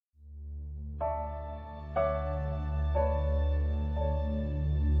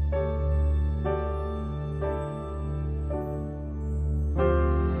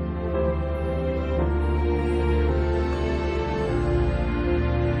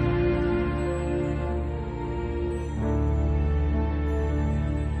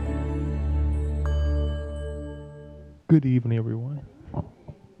Good evening, everyone.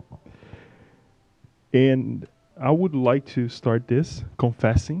 And I would like to start this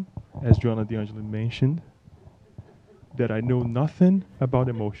confessing, as Joanna D'Angelo mentioned, that I know nothing about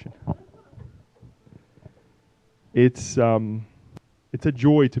emotion. It's um, it's a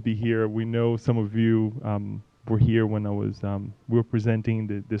joy to be here. We know some of you were here when we were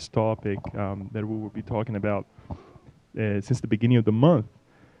presenting this topic that we will be talking about since the beginning of the month.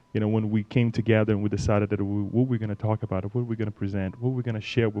 When we came together and we decided that what we're going to talk about, what we're going to present, what we're going to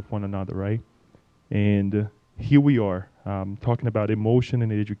share with one another, right? And here we are talking about emotion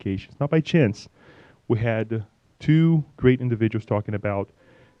and education. It's not by chance. We had two great individuals talking about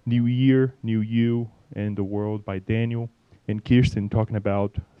New Year, New You, and the World by Daniel, and Kirsten talking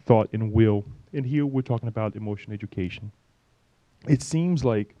about thought and will. And here we're talking about emotion education. It seems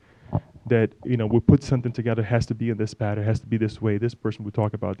like that we put something together, it has to be in this pattern, it has to be this way, this person would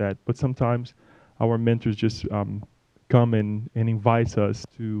talk about that. But sometimes our mentors just come and invites us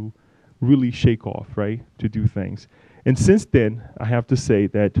to really shake off, right, to do things. And since then, I have to say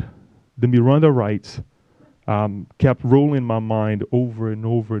that the Miranda rights kept rolling in my mind over and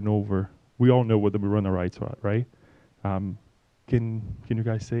over and over. We all know what the Miranda rights are, right? Can you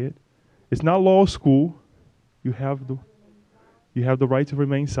guys say it? It's not law school. You have the right to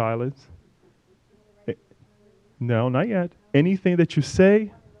remain silent. No, not yet. Anything that you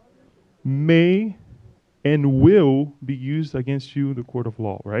say may and will be used against you in the court of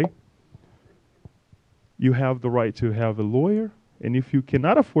law, right? You have the right to have a lawyer, and if you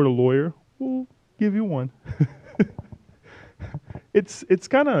cannot afford a lawyer, we'll give you one. It's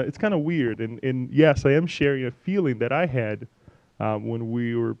kind of weird, and yes, I am sharing a feeling that I had when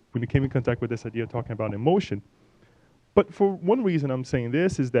we came in contact with this idea of talking about emotion. But for one reason I'm saying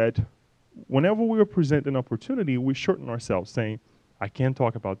this is that whenever we are presented an opportunity, we shorten ourselves, saying, I can't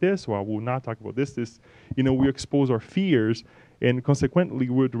talk about this, or I will not talk about this. We expose our fears, and consequently,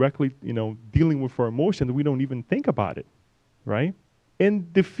 we're directly, dealing with our emotions. We don't even think about it, right?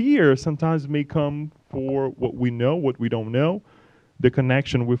 And the fear sometimes may come for what we know, what we don't know, the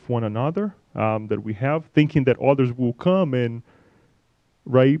connection with one another that we have, thinking that others will come and,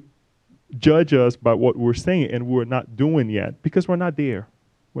 right, judge us by what we're saying, and we're not doing yet because we're not there.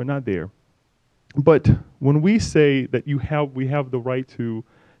 We're not there. But when we say that we have the right to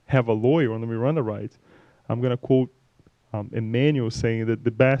have a lawyer on the Miranda rights, I'm going to quote Emmanuel saying that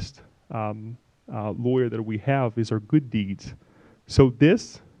the best lawyer that we have is our good deeds. So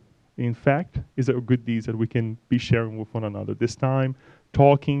this, in fact, is our good deeds that we can be sharing with one another. This time,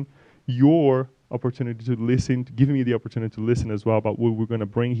 talking, your opportunity to listen, giving me the opportunity to listen as well about what we're going to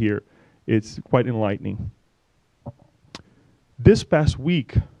bring here. It's quite enlightening. This past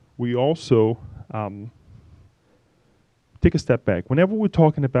week, we also take a step back. Whenever we're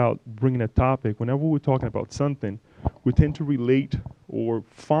talking about bringing a topic, whenever we're talking about something, we tend to relate or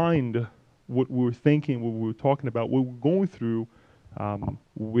find what we're thinking, what we're talking about, what we're going through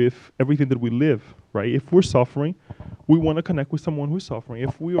with everything that we live, right? If we're suffering, we want to connect with someone who's suffering.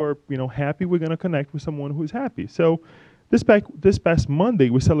 If we are, happy, we're going to connect with someone who's happy. So this past Monday,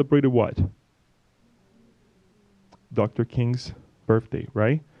 we celebrated what? Dr. King's birthday,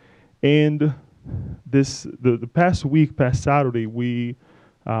 right? And the past week, past Saturday, we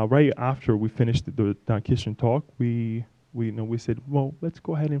right after we finished the kitchen talk, we said, well, let's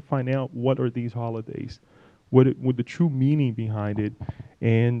go ahead and find out what are these holidays, what the true meaning behind it,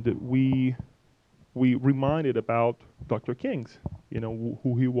 and we reminded about Dr. King's,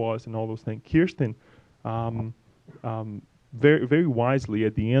 who he was and all those things. Kirsten, very very wisely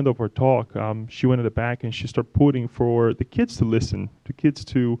at the end of our talk, she went in the back and she started putting for the kids to listen, to kids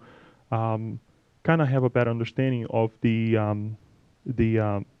to kind of have a better understanding of the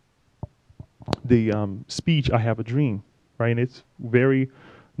speech, I Have a Dream, right? And it's very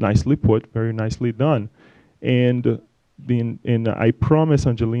nicely put, very nicely done. And I promised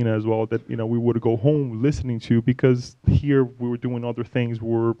Angelina as well that we would go home listening to, because here we were doing other things.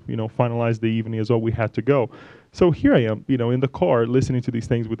 We were finalized the evening as well. We had to go. So here I am, in the car listening to these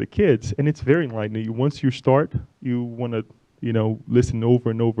things with the kids, and it's very enlightening. Once you start, you want to listen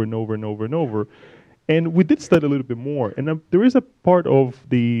over and over and over and over and over. And we did study a little bit more. And there is a part of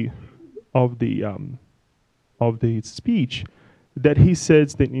the speech that he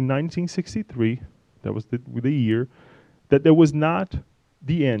says that in 1963, that was the year, that there was not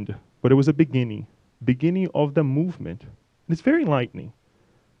the end, but it was a beginning of the movement. And it's very enlightening,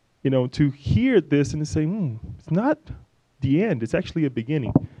 to hear this and to say, it's not the end, it's actually a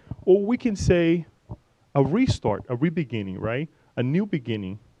beginning. Or we can say a restart, a re-beginning, right? A new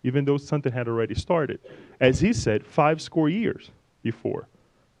beginning, even though something had already started. As he said, 5 score years before,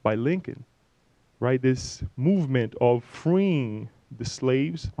 by Lincoln. right? This movement of freeing the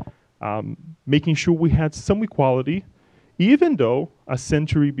slaves, making sure we had some equality, even though a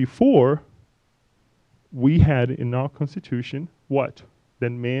century before we had in our Constitution what? That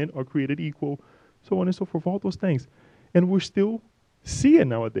men are created equal, so on and so forth, all those things. And we're still see it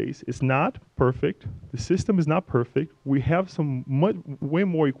nowadays. It's not perfect. The system is not perfect. We have way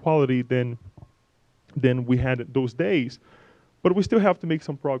more equality than we had those days, but we still have to make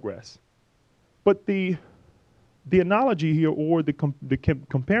some progress. But the analogy here, or the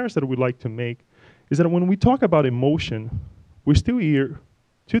comparison that we'd like to make, is that when we talk about emotion, we're still here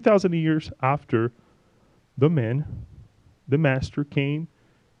 2,000 years after the master came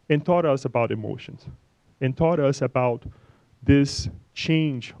and taught us about emotions and taught us about this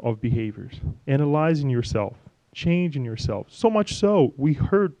change of behaviors, analyzing yourself, changing yourself. So much so, we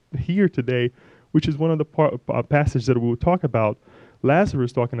heard here today, which is one of the passages that we will talk about,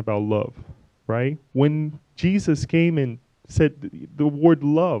 Lazarus talking about love, right? When Jesus came and said the word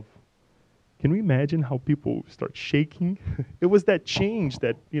love, can we imagine how people start shaking? It was that change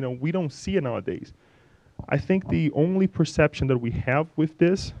that, we don't see it nowadays. I think the only perception that we have with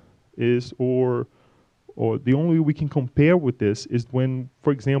this is, or the only way we can compare with this is when,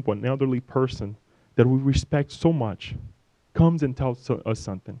 for example, an elderly person that we respect so much comes and tells us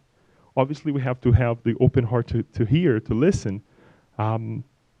something. Obviously, we have to have the open heart to hear, to listen. And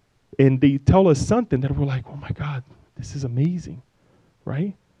they tell us something that we're like, oh my God, this is amazing,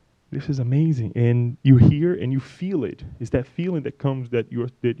 right? This is amazing. And you hear and you feel it. It's that feeling that comes that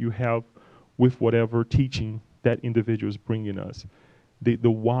you have with whatever teaching that individual is bringing us. The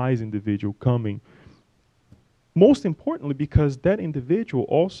wise individual coming. Most importantly, because that individual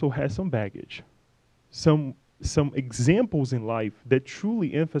also has some baggage, some examples in life that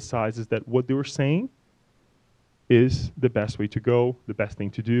truly emphasizes that what they were saying is the best way to go, the best thing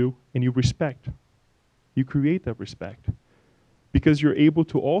to do, and you respect. You create that respect because you're able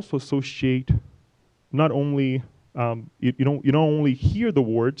to also associate not only you don't only hear the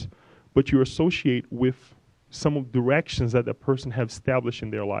words, but you associate with some of the directions that the person have established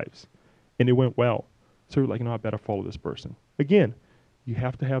in their lives, and it went well. So you're like, I better follow this person. Again, you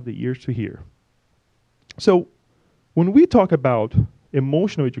have to have the ears to hear. So when we talk about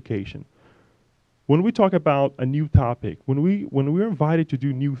emotional education, when we talk about a new topic, when we're invited to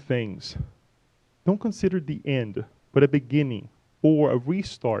do new things, don't consider the end, but a beginning or a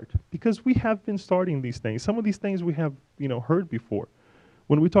restart, because we have been starting these things. Some of these things we have, heard before.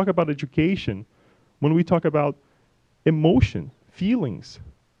 When we talk about education, when we talk about emotion, feelings,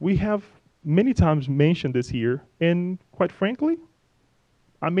 we have many times mentioned this here, and quite frankly,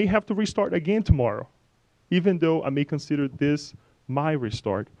 I may have to restart again tomorrow, even though I may consider this my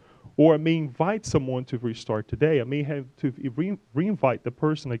restart, or I may invite someone to restart today. I may have to re-invite the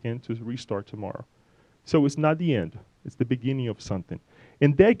person again to restart tomorrow. So it's not the end, it's the beginning of something.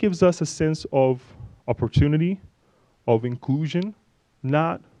 And that gives us a sense of opportunity, of inclusion,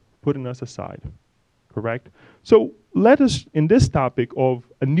 not putting us aside. Correct? So let us, in this topic of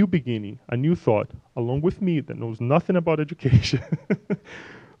a new beginning, a new thought, along with me that knows nothing about education,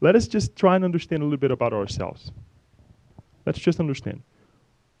 let us just try and understand a little bit about ourselves. Let's just understand.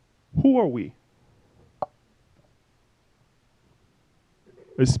 Who are we?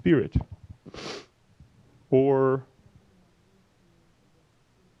 A spirit. Or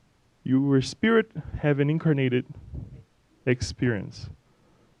your spirit have an incarnated experience.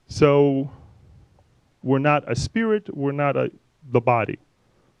 So we're not a spirit, we're not the body.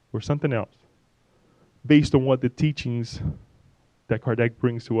 We're something else. Based on what the teachings that Kardec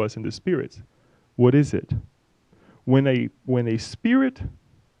brings to us in the spirits. What is it? When a spirit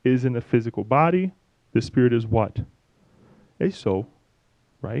is in a physical body, the spirit is what? A soul,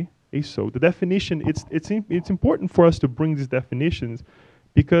 right? A soul. The definition, it's important for us to bring these definitions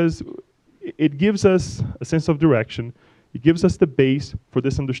because it gives us a sense of direction. It gives us the base for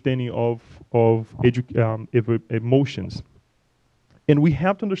this understanding of emotions. And we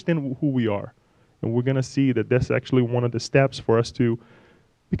have to understand who we are. And we're going to see that that's actually one of the steps for us to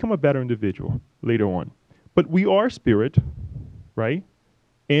become a better individual later on. But we are spirit, right?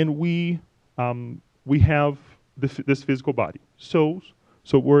 And we have this physical body, souls.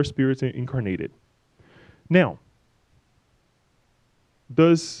 So we're spirits incarnated. Now,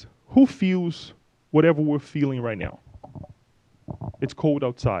 who feels whatever we're feeling right now? It's cold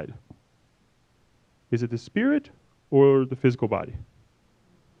outside. Is it the spirit or the physical body?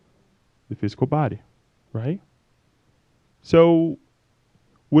 The physical body, right? So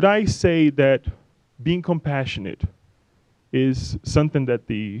would I say that being compassionate is something that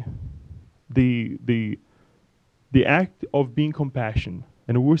the act of being compassionate,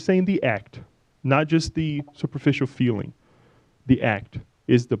 and we're saying the act, not just the superficial feeling, the act.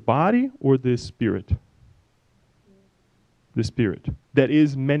 Is the body or the spirit? The spirit. That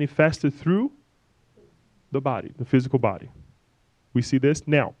is manifested through the body, the physical body. We see this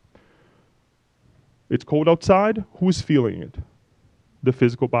now. It's cold outside. Who's feeling it? The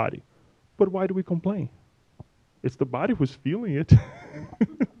physical body. But why do we complain? It's the body who's feeling it.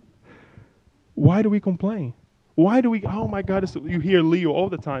 Why do we complain? Why do we, oh my God, you hear Leo all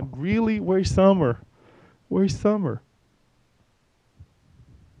the time. Really? Where's summer? Where's summer?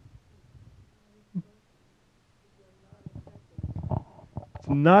 It's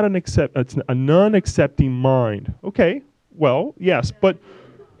not an it's a non-accepting mind. Okay, well, yes, but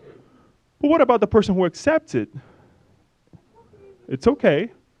what about the person who accepts it? It's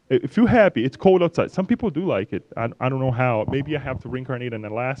okay. If you're happy, it's cold outside. Some people do like it. I don't know how. Maybe I have to reincarnate in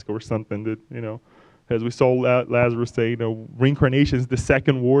Alaska or something that, as we saw Lazarus say, reincarnation is the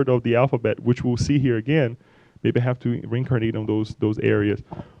second word of the alphabet, which we'll see here again. Maybe I have to reincarnate on those areas.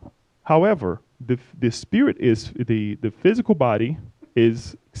 However, the spirit is, the physical body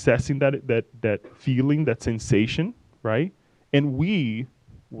is accessing that feeling, that sensation, right? And we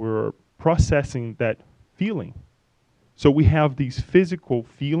were processing that feeling. So we have these physical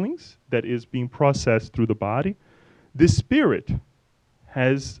feelings that is being processed through the body. The spirit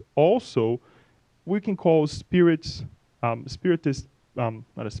has also, we can call spirits, spiritist, not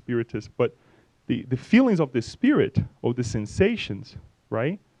a spiritist, but the feelings of the spirit, or the sensations,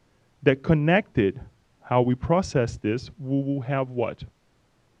 right? That connected how we process this, we will have what?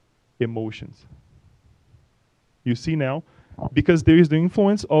 Emotions. You see now? Because there is the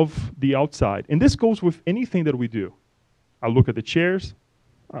influence of the outside. And this goes with anything that we do. I look at the chairs.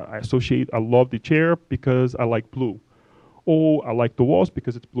 I love the chair because I like blue. Or I like the walls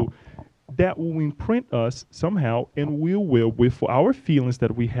because it's blue. That will imprint us somehow, and we will, with our feelings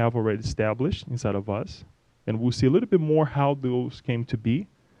that we have already established inside of us, and we'll see a little bit more how those came to be,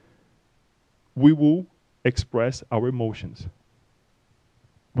 we will express our emotions.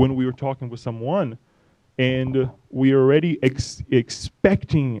 When we are talking with someone and we are already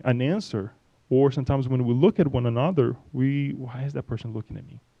expecting an answer, or sometimes when we look at one another, why is that person looking at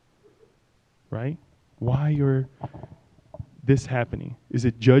me? Right? Why are this happening? Is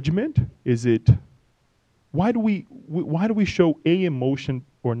it judgment? Is it, why do we show A emotion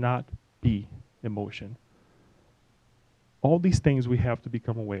or not B emotion? All these things we have to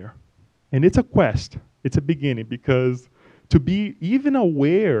become aware. And it's a quest. It's a beginning, because to be even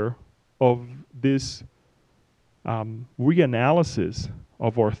aware of this reanalysis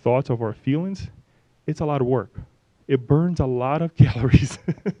of our thoughts, of our feelings, it's a lot of work. It burns a lot of calories.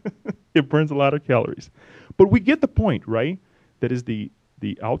 It burns a lot of calories. But we get the point, right? That is the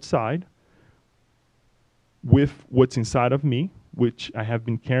outside with what's inside of me, which I have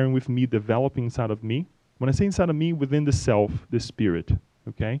been carrying with me, developing inside of me. When I say inside of me, within the self, the spirit,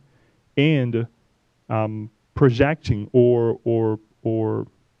 okay? And projecting or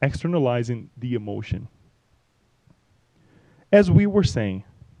externalizing the emotion. As we were saying,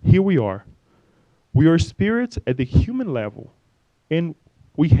 here we are. We are spirits at the human level, and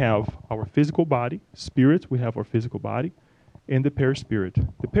we have our physical body, spirits, we have our physical body, and the perispirit.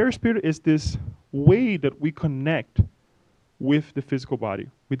 The perispirit is this way that we connect with the physical body,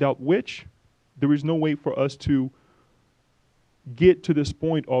 without which there is no way for us to get to this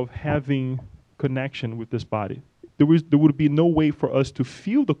point of having connection with this body. There would be no way for us to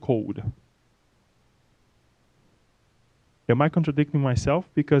feel the cold. Am I contradicting myself?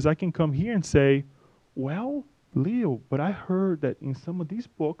 Because I can come here and say, well, Leo, but I heard that in some of these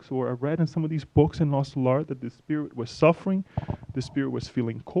books, or I read in some of these books in Lost Art, that the spirit was suffering, the spirit was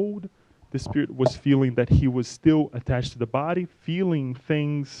feeling cold, the spirit was feeling that he was still attached to the body, feeling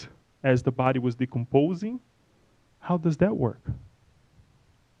things as the body was decomposing. How does that work?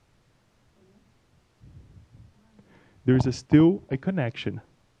 There is still a connection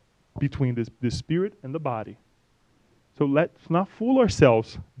between the spirit and the body. So let's not fool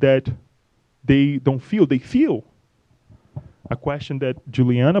ourselves that they don't feel. They feel. A question that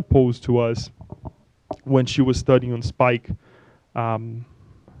Juliana posed to us when she was studying on Spike,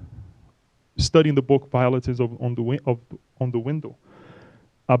 studying the book Violets is on the Window,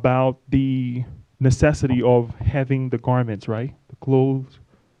 about the necessity of having the garments, right? The clothes,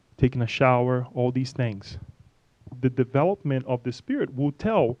 taking a shower, all these things. The development of the spirit will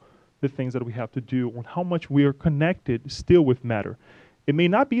tell the things that we have to do on how much we are connected still with matter. It may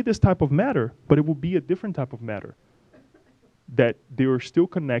not be this type of matter, but it will be a different type of matter that they are still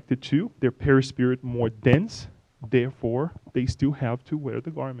connected to, their perispirit more dense, therefore they still have to wear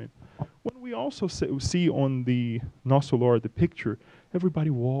the garment. When we we also see on the Nosolar, the picture, everybody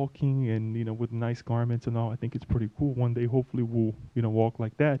walking and, with nice garments and all. I think it's pretty cool. One day, hopefully, we'll, walk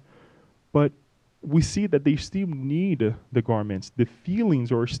like that. But we see that they still need the garments. The feelings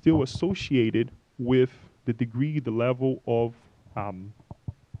are still associated with the degree, the level of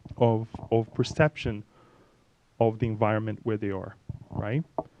perception of the environment where they are, right?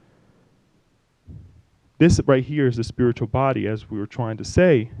 This right here is the spiritual body, as we were trying to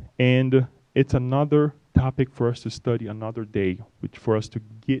say, and it's another topic for us to study another day, which for us to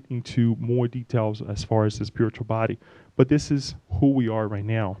get into more details as far as the spiritual body. But this is who we are right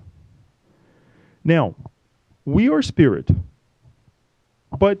now. Now, we are spirit,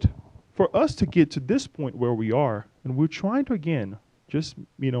 but for us to get to this point where we are, and we're trying to, again, just,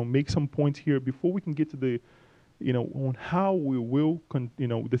 make some points here before we can get to the, on how we will,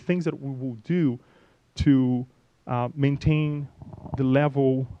 the things that we will do to maintain the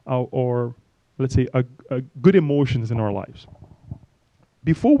level or let's say a good emotions in our lives.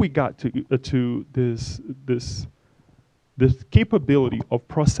 Before we got to this capability of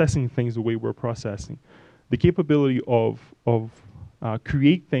processing things the way we're processing, the capability of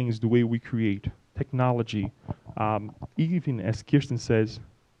create things the way we create technology, even as Kirsten says,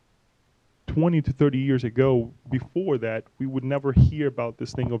 20 to 30 years ago, before that, we would never hear about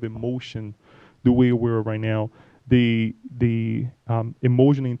this thing of emotion the way we're right now. The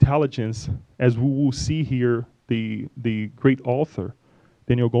emotional intelligence, as we will see here, the great author,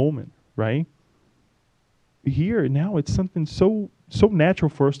 Daniel Goleman, right? Here, now it's something so natural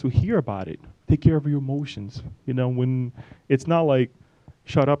for us to hear about it. Take care of your emotions. When it's not like,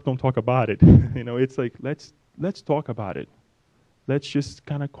 shut up, don't talk about it. It's like, let's talk about it. Let's just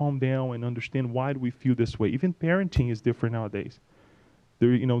kind of calm down and understand why do we feel this way. Even parenting is different nowadays.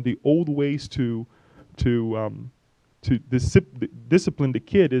 There, the old ways to discipline the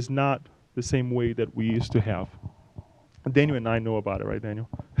kid is not the same way that we used to have. Daniel and I know about it, right, Daniel?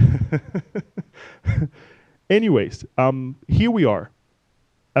 Anyways, here we are.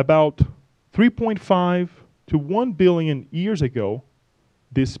 About 3.5 to 1 billion years ago,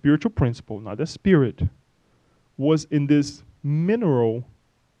 this spiritual principle, now the spirit, was in this mineral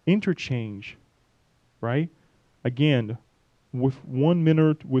interchange, right? Again, with one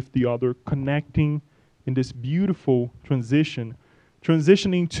mineral with the other, connecting in this beautiful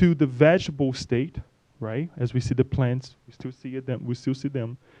transitioning to the vegetable state, right? As we see the plants, we still see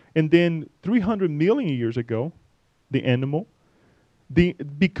them. And then 300 million years ago, the animal,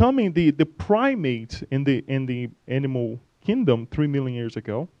 becoming the primate in the animal kingdom 3 million years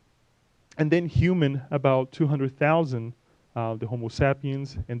ago, and then human about 200,000, the Homo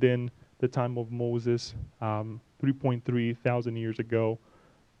sapiens, and then the time of Moses, 3.3 thousand years ago,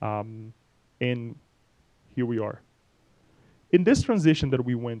 and here we are. In this transition that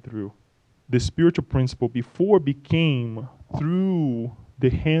we went through, the spiritual principle before became through the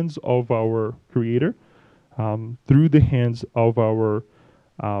hands of our Creator, through the hands of our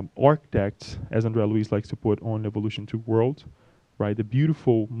architects, as Andrea Luiz likes to put on Evolution 2 Worlds, right? The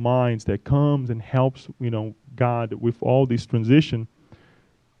beautiful minds that comes and helps, God with all this transition.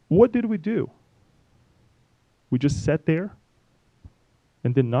 What did we do? We just sat there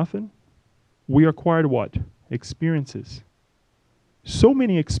and did nothing? We acquired what? Experiences. So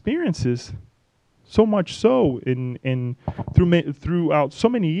many experiences, so much so throughout so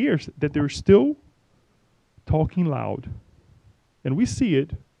many years that they're still talking loud. And we see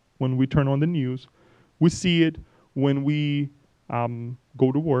it when we turn on the news. We see it when we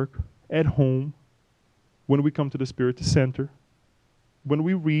go to work, at home, when we come to the Spiritist Center, when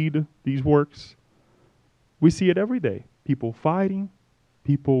we read these works. We see it every day. People fighting,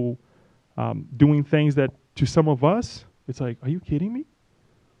 people doing things that to some of us, it's like, are you kidding me?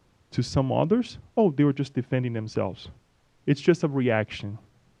 To some others, oh, they were just defending themselves. It's just a reaction.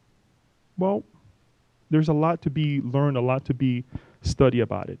 Well, there's a lot to be learned, a lot to be studied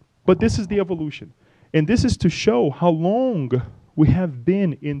about it. But this is the evolution. And this is to show how long we have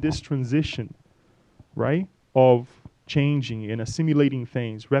been in this transition, right, of changing and assimilating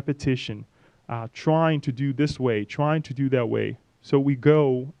things, repetition, trying to do this way, trying to do that way. So we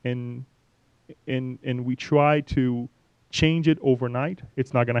go and we try to change it overnight.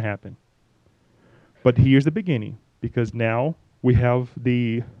 It's not going to happen. But here's the beginning, because now we have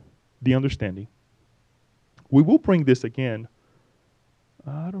the understanding. We will bring this again.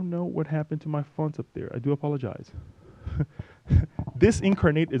 I don't know what happened to my fonts up there. I do apologize. This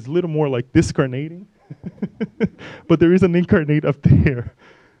incarnate is a little more like discarnating, but there is an incarnate up there.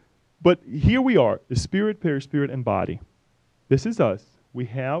 But here we are, the spirit, perispirit, and body. This is us. We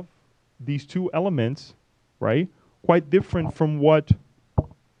have these two elements, right? Quite different from what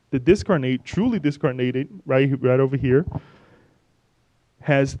the discarnate, truly discarnated, right over here,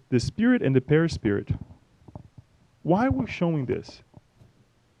 has the spirit and the perispirit. Why are we showing this?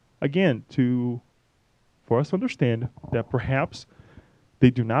 Again, for us to understand that perhaps they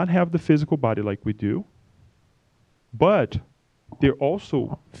do not have the physical body like we do, but they're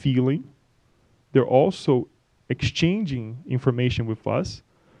also feeling, they're also exchanging information with us.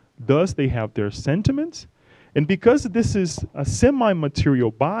 Thus, they have their sentiments. And because this is a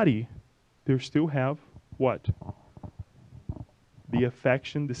semi-material body, they still have what? The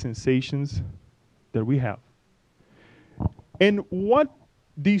affection, the sensations that we have. And what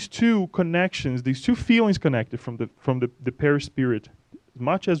these two connections, these two feelings connected from the perispirit, as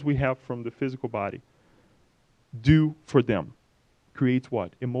much as we have from the physical body, do for them? Creates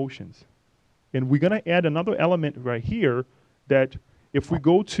what? Emotions. And we're going to add another element right here that if we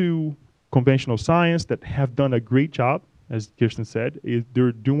go to conventional science that have done a great job, as Kirsten said,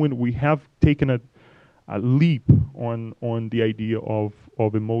 we have taken a leap on the idea of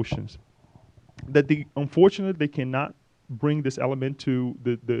emotions. That unfortunately they cannot bring this element to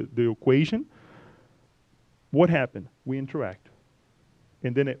the equation. What happened? We interact.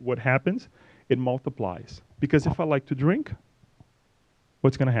 And then what happens? It multiplies. Because if I like to drink,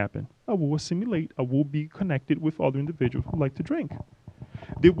 what's going to happen? I will assimilate. I will be connected with other individuals who like to drink.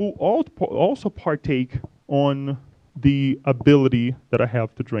 They will also partake on the ability that I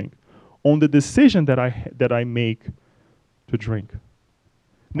have to drink, on the decision that I make to drink.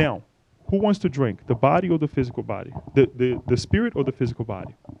 Now, who wants to drink? The body or the physical body? The spirit or the physical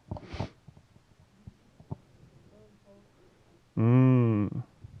body?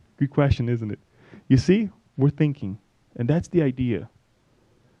 Good question, isn't it? You see, we're thinking, and that's the idea.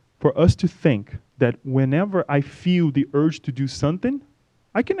 For us to think that whenever I feel the urge to do something,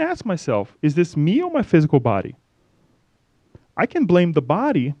 I can ask myself, is this me or my physical body? I can blame the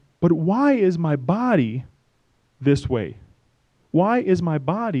body, but why is my body this way? Why is my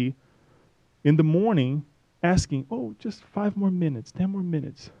body in the morning asking, oh, just 5 more minutes, 10 more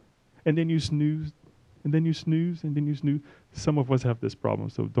minutes, and then you snooze, and then you snooze, and then you snooze. Some of us have this problem,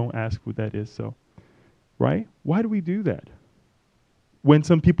 so don't ask who that is. So, right? Why do we do that? When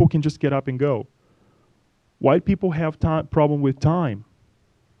some people can just get up and go. Why do people have problem with time?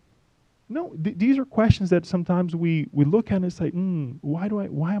 No, these are questions that sometimes we look at and say,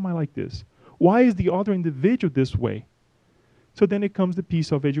 why am I like this? Why is the other individual this way? So then it comes the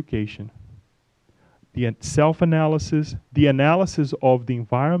piece of education. The self-analysis, the analysis of the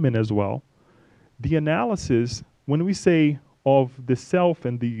environment as well. The analysis, when we say of the self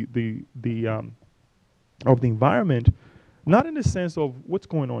and of the environment, not in the sense of what's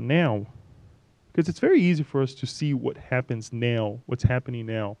going on now, because it's very easy for us to see what happens now, what's happening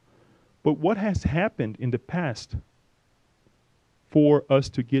now, but what has happened in the past for us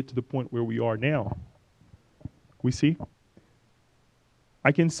to get to the point where we are now. We see?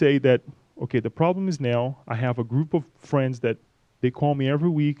 I can say that, okay, the problem is now I have a group of friends that they call me every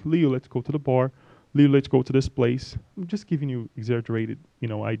week, Leo, let's go to the bar. Leo, let's go to this place. I'm just giving you exaggerated,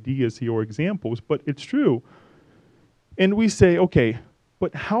 ideas here or examples, but it's true. And we say, okay,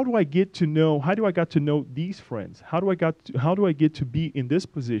 but how do I get to know these friends? How do I get to be in this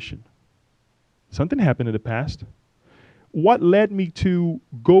position? Something happened in the past. What led me to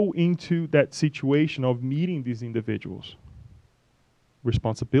go into that situation of meeting these individuals?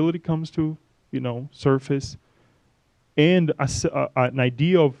 Responsibility comes to, surface. And an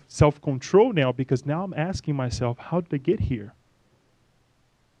idea of self-control now, because now I'm asking myself, how did I get here?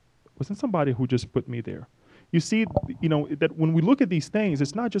 It wasn't somebody who just put me there. You see, that when we look at these things,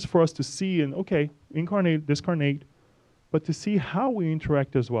 it's not just for us to see and, okay, incarnate, discarnate, but to see how we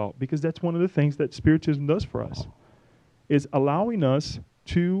interact as well, because that's one of the things that Spiritism does for us, is allowing us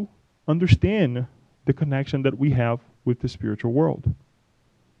to understand the connection that we have with the spiritual world.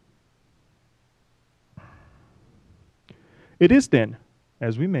 It is then,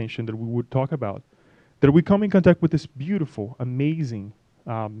 as we mentioned, that we would talk about, that we come in contact with this beautiful, amazing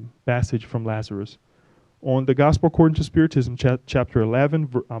passage from Lazarus on the Gospel according to Spiritism, chapter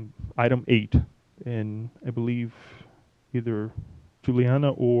 11, item 8. And I believe either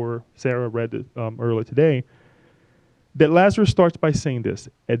Juliana or Sarah read it earlier today, that Lazarus starts by saying this: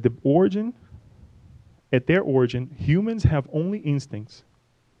 at their origin, humans have only instincts.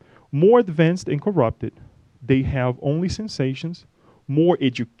 More advanced and corrupted, they have only sensations. More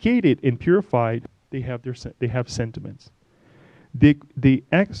educated and purified, they have sentiments. The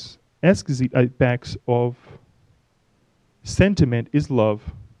exquisite apex of sentiment is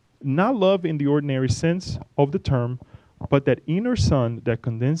love. Not love in the ordinary sense of the term, but that inner sun that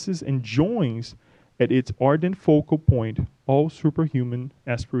condenses and joins at its ardent focal point, all superhuman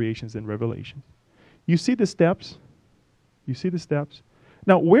aspirations and revelations. You see the steps? You see the steps?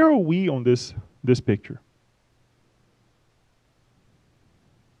 Now, where are we on this picture?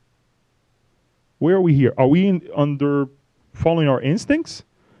 Where are we here? Are we under following our instincts?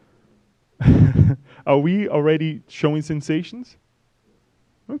 Are we already showing sensations?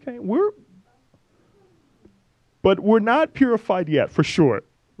 Okay, but we're not purified yet, for sure,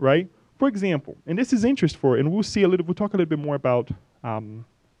 right? For example, and this is interesting and we'll talk a little bit more about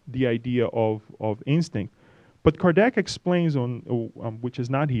the idea of instinct. But Kardec explains which is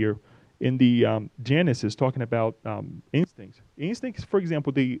not here, in the Genesis, talking about instincts. Instincts, for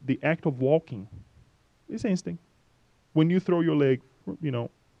example, the act of walking is instinct. When you throw your leg,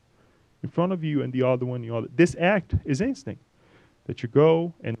 in front of you and the other one, this act is instinct. That you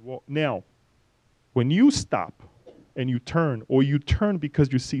go and walk. Now, when you stop and you turn, or you turn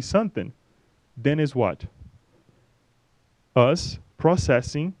because you see something, then is what? Us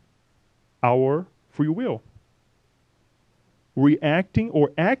processing our free will. Reacting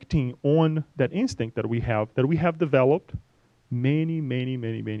or acting on that instinct that we have developed many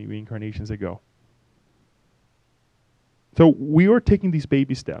reincarnations ago. So we are taking these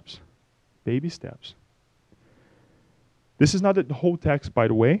baby steps. Baby steps. This is not the whole text, by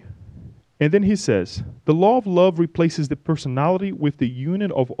the way. And then he says, the law of love replaces the personality with the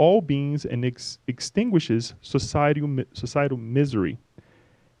union of all beings and extinguishes societal misery.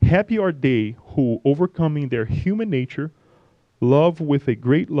 Happy are they who, overcoming their human nature, love with a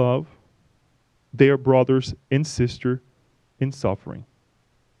great love their brothers and sister in suffering.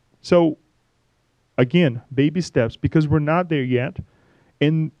 So, again, baby steps, because we're not there yet,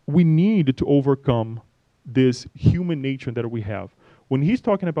 and we need to overcome this human nature that we have. When he's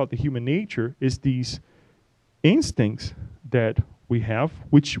talking about the human nature, is these instincts that we have,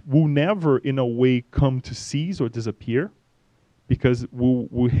 which will never, in a way, come to cease or disappear, because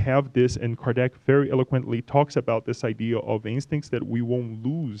we have this, and Kardec very eloquently talks about this idea of instincts that we won't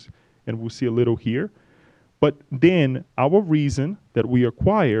lose, and we'll see a little here. But then our reason that we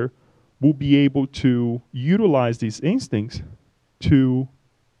acquire will be able to utilize these instincts to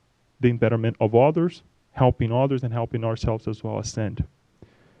the betterment of others, helping others, and helping ourselves as well ascend.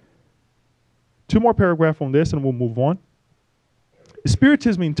 2 more paragraphs on this and we'll move on.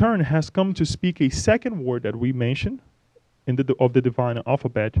 Spiritism in turn has come to speak a second word that we mentioned of the divine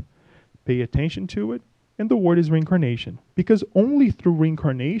alphabet. Pay attention to it, and the word is reincarnation. Because only through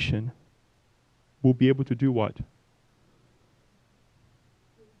reincarnation we'll be able to do what?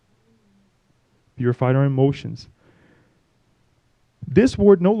 Purify our emotions. This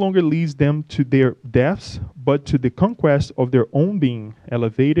word no longer leads them to their deaths, but to the conquest of their own being,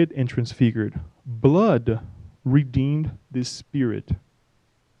 elevated and transfigured. Blood redeemed this spirit.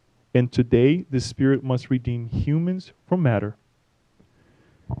 And today, the spirit must redeem humans from matter.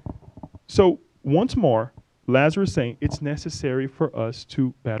 So, once more, Lazarus is saying it's necessary for us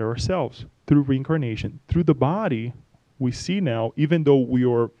to better ourselves through reincarnation. Through the body, we see now, even though we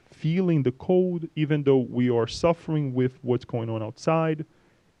are feeling the cold, even though we are suffering with what's going on outside,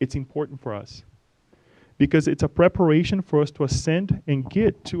 it's important for us. Because it's a preparation for us to ascend and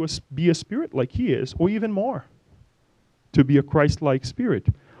get to be a spirit like he is, or even more, to be a Christ-like spirit.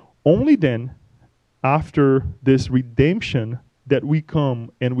 Only then, after this redemption, that we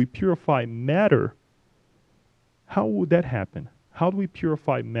come and we purify matter. How would that happen? How do we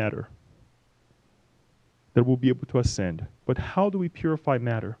purify matter? That we'll be able to ascend. But how do we purify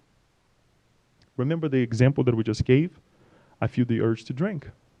matter? Remember the example that we just gave? I feel the urge to drink,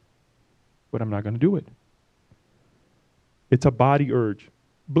 but I'm not going to do it. It's a body urge.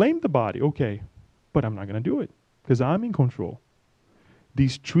 Blame the body, okay, but I'm not going to do it because I'm in control.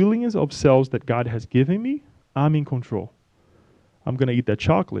 These trillions of cells that God has given me, I'm in control. I'm going to eat that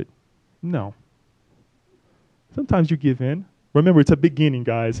chocolate. No. Sometimes you give in. Remember, it's a beginning,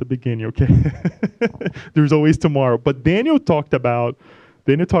 guys, a beginning, okay? There's always tomorrow. But Daniel talked about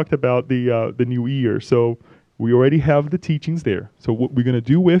the new year. So we already have the teachings there. So what we're going to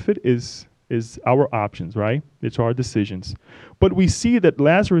do with it is our options, right? It's our decisions. But we see that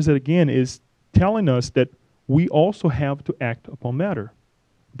Lazarus, again, is telling us that we also have to act upon matter,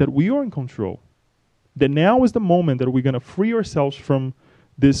 that we are in control, that now is the moment that we're going to free ourselves from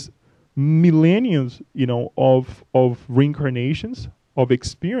this millenniums, of reincarnations, of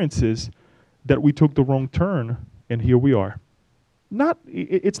experiences that we took the wrong turn, and here we are.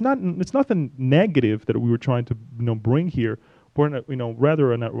 It's nothing negative that we were trying to bring here, but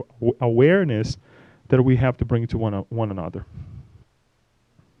rather an awareness that we have to bring to one another.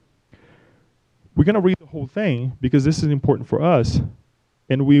 We're going to read the whole thing because this is important for us,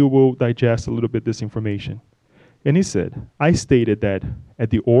 and we will digest a little bit this information. And he said, I stated that at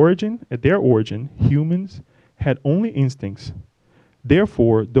their origin, humans had only instincts.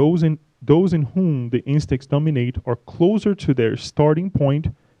 Therefore, those in whom the instincts dominate are closer to their starting point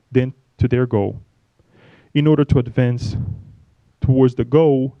than to their goal. In order to advance towards the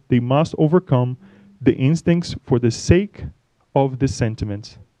goal, they must overcome the instincts for the sake of the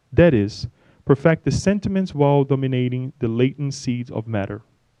sentiments. That is, perfect the sentiments while dominating the latent seeds of matter.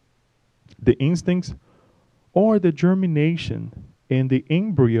 The instincts are the germination and the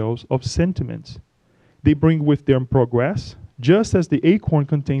embryos of sentiments. They bring with them progress, just as the acorn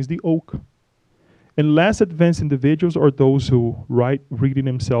contains the oak. And less advanced individuals are those who, reading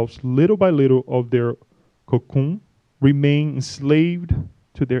themselves little by little of their cocoon, remain enslaved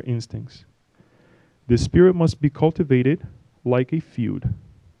to their instincts. The spirit must be cultivated like a field.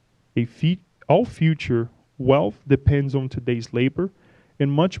 All future wealth depends on today's labor,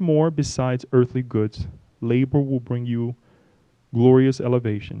 and much more besides earthly goods. Labor will bring you glorious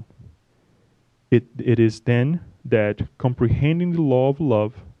elevation. It is then that, comprehending the law of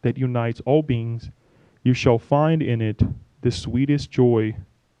love that unites all beings, you shall find in it the sweetest joy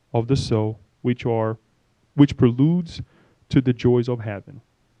of the soul, which preludes to the joys of heaven.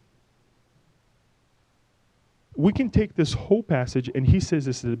 We can take this whole passage, and he says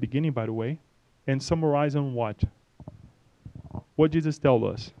this at the beginning, by the way, and summarize on what? What Jesus tells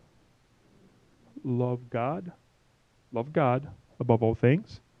us? Love God above all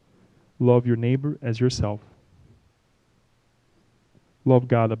things. Love your neighbor as yourself. Love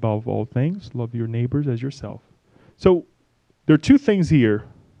God above all things. Love your neighbors as yourself. So there are two things here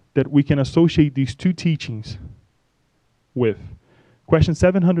that we can associate these two teachings with. Question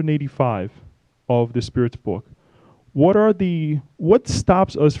 785 of the Spirit's book. What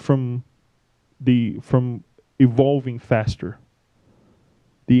stops us from evolving faster?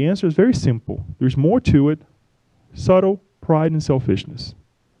 The answer is very simple. There's more to it. Subtle pride and selfishness.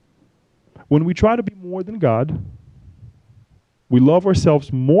 When we try to be more than God, we love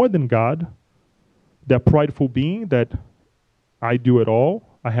ourselves more than God, that prideful being that I do it all,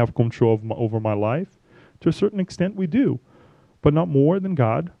 I have control over my life. To a certain extent we do, but not more than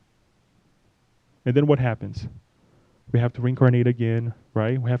God. And then what happens? We have to reincarnate again,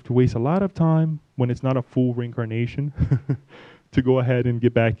 right? We have to waste a lot of time when it's not a full reincarnation to go ahead and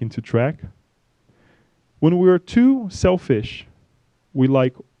get back into track. When we're too selfish, we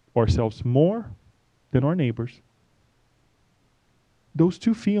like ourselves more than our neighbors. Those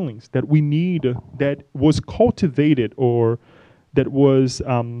two feelings that we need, that was cultivated or that was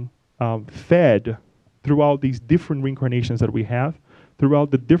fed throughout these different reincarnations that we have, throughout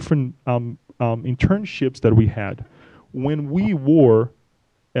the different internships that we had. When we were,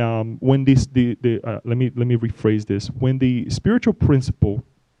 let me rephrase this. When the spiritual principle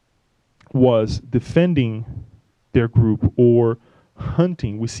was defending their group or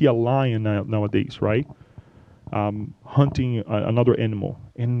hunting, we see a lion nowadays, right? Hunting another animal,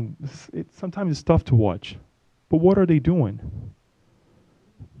 and sometimes it's tough to watch. But what are they doing?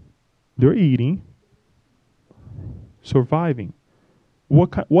 They're eating, surviving.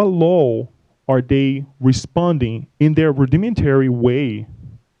 What law are they responding in their rudimentary way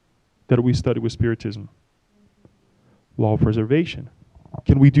that we study with Spiritism? Law of preservation.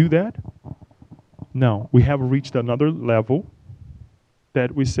 Can we do that? No. We have reached another level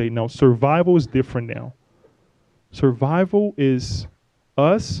that we say, no, survival is different now. Survival is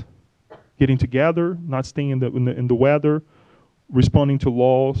us getting together, not staying in the weather, responding to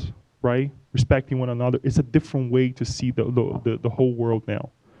laws, right? Respecting one another. It's a different way to see the whole world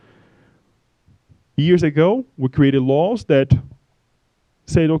now. Years ago, we created laws that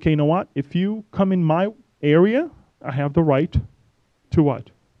said, okay, you know what? If you come in my area, I have the right to what?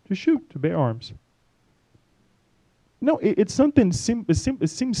 To shoot, to bear arms. No, it's something it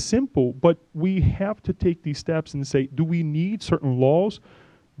seems simple, but we have to take these steps and say, do we need certain laws?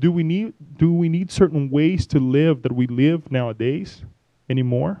 Do we need certain ways to live that we live nowadays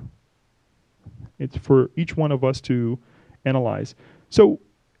anymore? It's for each one of us to analyze. So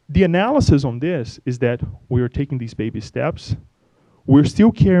the analysis on this is that we are taking these baby steps. We're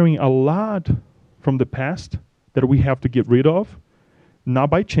still carrying a lot from the past that we have to get rid of, not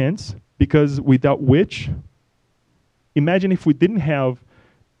by chance, because without which, imagine if we didn't have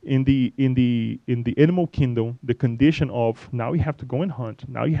in the animal kingdom the condition of now you have to go and hunt,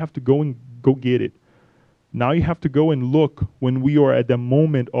 now you have to go and go get it, now you have to go and look when we are at the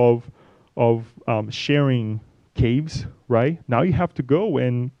moment of sharing caves, right? Now you have to go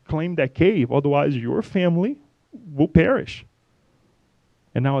and claim that cave, otherwise your family will perish.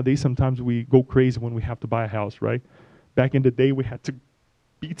 And nowadays sometimes we go crazy when we have to buy a house, right? Back in the day we had to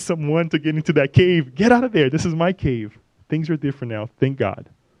beat someone to get into that cave. Get out of there. This is my cave. Things are different now. Thank God.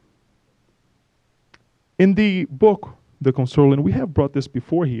 In the book, The Consoler, and we have brought this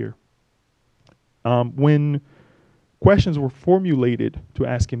before here, when questions were formulated to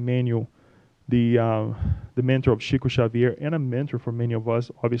ask Emmanuel, the mentor of Chico Xavier, and a mentor for many of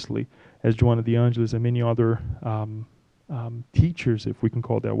us, obviously, as Joana de Angelis and many other teachers, if we can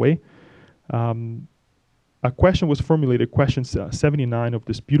call it that way. A question was formulated, question 79 of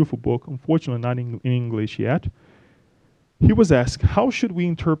this beautiful book, unfortunately not in English yet. He was asked, how should we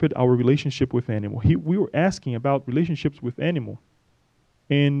interpret our relationship with animal? We were asking about relationships with animal.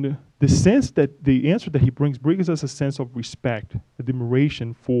 And the answer that he brings us a sense of respect,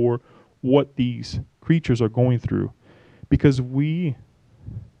 admiration for what these creatures are going through. Because to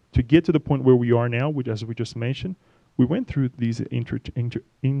get to the point where we are now, which, as we just mentioned, we went through these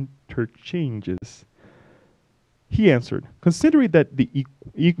interchanges. He answered, considering that they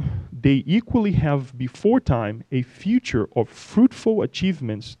equally have before time a future of fruitful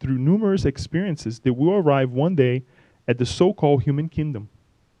achievements through numerous experiences, they will arrive one day at the so-called human kingdom.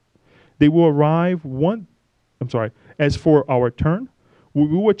 They will arrive as for our turn, we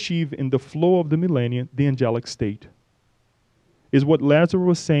will achieve in the flow of the millennia the angelic state. Is what Lazarus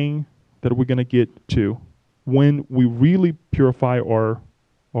was saying that we're going to get to when we really purify our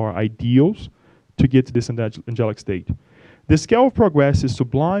ideals to get to this angelic state. The scale of progress is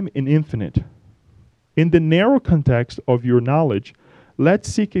sublime and infinite. In the narrow context of your knowledge, let's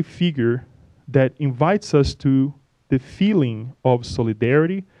seek a figure that invites us to the feeling of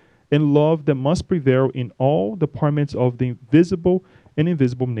solidarity and love that must prevail in all departments of the visible and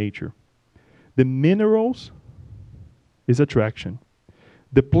invisible nature. The minerals is attraction.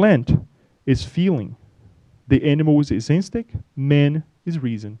 The plant is feeling. The animal is instinct. Man is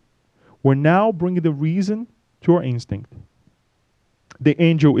reason. We're now bringing the reason to our instinct. The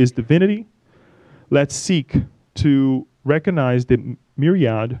angel is divinity. Let's seek to recognize the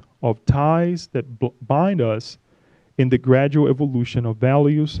myriad of ties that bind us in the gradual evolution of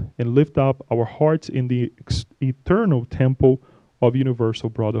values and lift up our hearts in the eternal temple of universal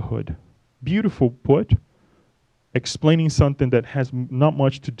brotherhood. Beautiful put, explaining something that has not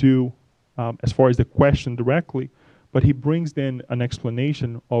much to do as far as the question directly, but he brings then an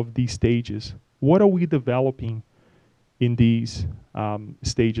explanation of these stages. What are we developing in these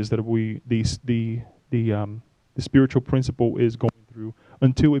stages that the spiritual principle is going through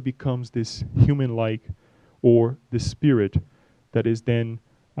until it becomes this human-like, or the spirit that is then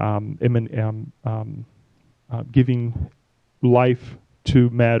giving life to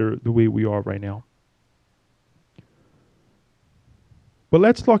matter the way we are right now. But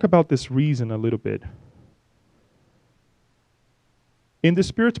let's talk about this reason a little bit. In the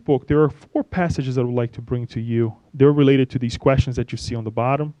Spirit's book, there are 4 passages that I would like to bring to you. They're related to these questions that you see on the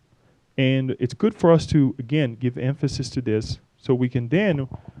bottom. And it's good for us to, again, give emphasis to this so we can then,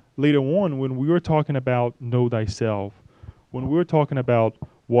 later on, when we were talking about know thyself, when we were talking about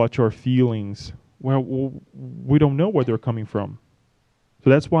watch our feelings, well, we don't know where they're coming from. So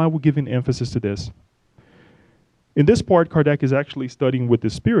that's why we're giving emphasis to this. In this part, Kardec is actually studying with the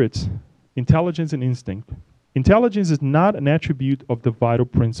spirits, intelligence and instinct. Intelligence is not an attribute of the vital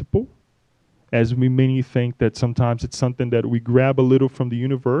principle, as we many think that sometimes it's something that we grab a little from the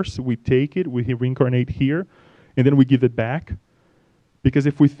universe, we take it, we reincarnate here, and then we give it back. Because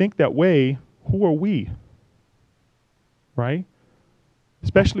if we think that way, who are we? Right?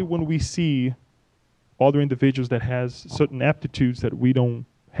 Especially when we see other individuals that has certain aptitudes that we don't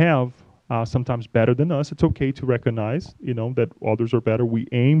have, sometimes better than us. It's okay to recognize, that others are better. We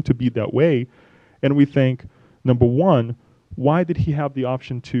aim to be that way. And we think, number one, why did he have the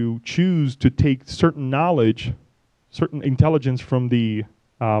option to choose to take certain knowledge, certain intelligence from the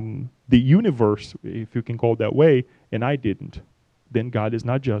universe, if you can call it that way, and I didn't? Then God is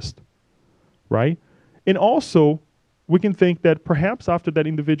not just, right? And also, we can think that perhaps after that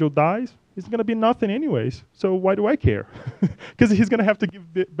individual dies, it's going to be nothing anyways. So why do I care? Because he's going to have to give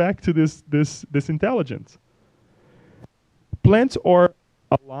it back to this intelligence. Plants are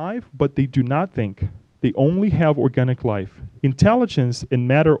alive, but they do not think. They only have organic life. Intelligence and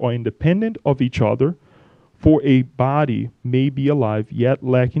matter are independent of each other, for a body may be alive yet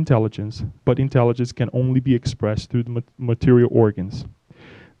lack intelligence, but intelligence can only be expressed through the material organs.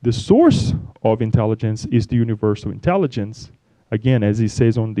 The source of intelligence is the universal intelligence, again, as he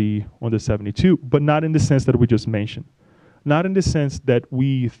says on the 72, but not in the sense that we just mentioned. Not in the sense that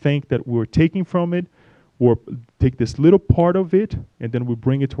we think that we're taking from it, or take this little part of it, and then we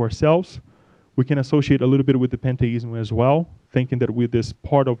bring it to ourselves. We can associate a little bit with the pantheism as well, thinking that with this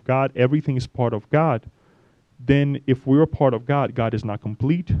part of God, everything is part of God. then if we're a part of God, God is not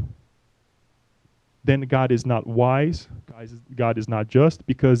complete. Then God is not wise. God is not just,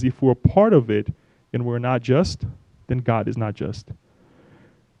 because if we're a part of it and we're not just, then God is not just.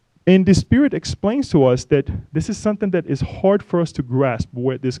 And the Spirit explains to us that this is something that is hard for us to grasp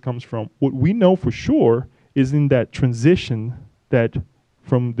where this comes from. What we know for sure is in that transition, that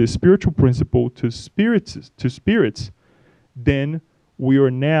from the spiritual principle to spirits, then we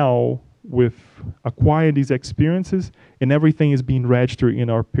are now with acquiring these experiences, and everything is being registered in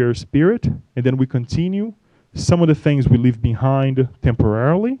our pure spirit, and then we continue. Some of the things we leave behind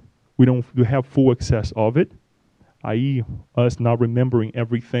temporarily. We don't have full access of it, i.e. us not remembering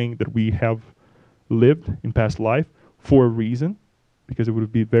everything that we have lived in past life for a reason, because it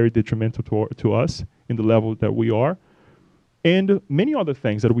would be very detrimental to us in the level that we are. And many other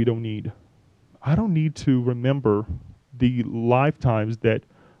things that we don't need. I don't need to remember the lifetimes that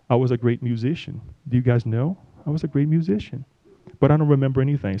I was a great musician. Do you guys know? I was a great musician. But I don't remember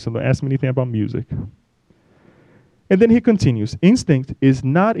anything, so don't ask me anything about music. And then he continues, instinct is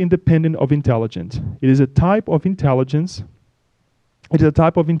not independent of intelligence. It is a type of intelligence.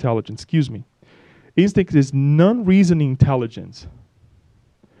 Instinct is non-reasoning intelligence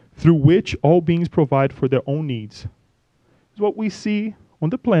through which all beings provide for their own needs. It's what we see on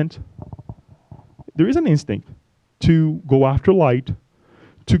the plant. There is an instinct to go after light,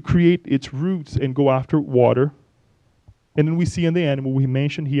 to create its roots and go after water. And then we see in the animal, we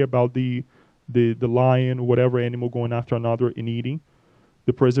mentioned here about the lion or whatever animal going after another and eating,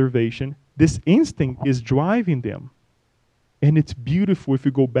 the preservation. This instinct is driving them. And it's beautiful if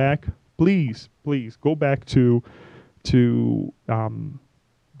you go back, please go back to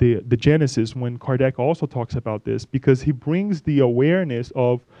the Genesis, when Kardec also talks about this, because he brings the awareness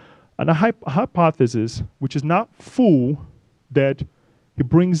of a hypothesis, which is not full, that he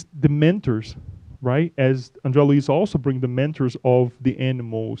brings the mentors, right? As André Luiz also bring the mentors of the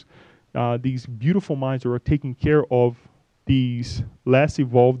animals, these beautiful minds that are taking care of these less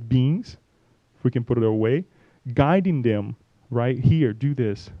evolved beings, if we can put it away, guiding them, right? Here, do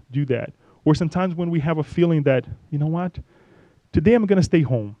this, do that. Or sometimes when we have a feeling that, you know what, today I'm going to stay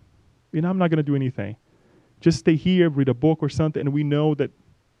home. I'm not going to do anything. Just stay here, read a book or something, and we know that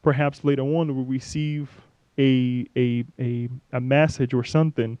perhaps later on we'll receive a message or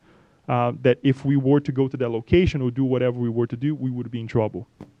something that if we were to go to that location or do whatever we were to do, we would be in trouble.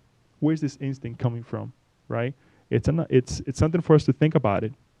 Where's this instinct coming from, right? It's something for us to think about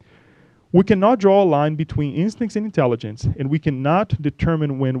it. We cannot draw a line between instincts and intelligence, and we cannot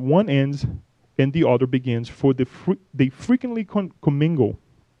determine when one ends and the other begins, for they frequently commingle.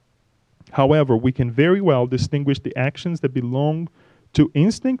 However, we can very well distinguish the actions that belong to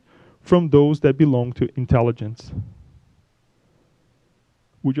instinct from those that belong to intelligence.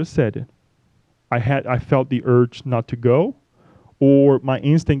 We just said it. I felt the urge not to go, or my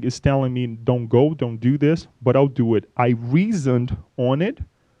instinct is telling me, don't go, don't do this, but I'll do it. I reasoned on it.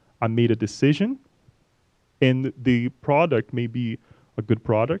 I made a decision, and the product may be a good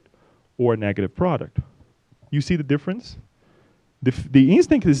product or a negative product. You see the difference? The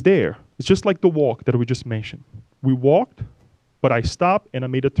instinct is there. It's just like the walk that we just mentioned. We walked, but I stopped and I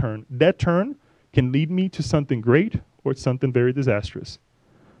made a turn. That turn can lead me to something great or something very disastrous.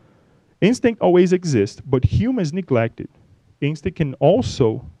 Instinct always exists, but humans neglect it. Instinct can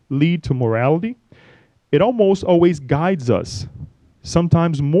also lead to morality. It almost always guides us,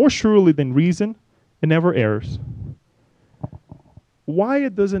 sometimes more surely than reason, and never errs. Why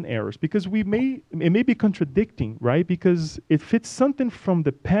it doesn't err? Because it may be contradicting, right? Because if it's something from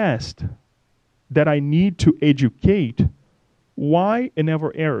the past that I need to educate, why it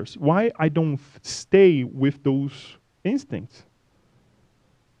never errs? Why I don't stay with those instincts?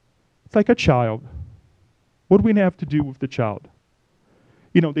 It's like a child. What do we have to do with the child?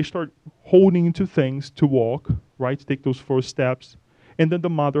 They start holding into things to walk, right? To take those first steps. And then the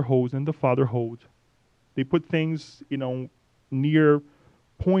mother holds and the father holds. They put things, near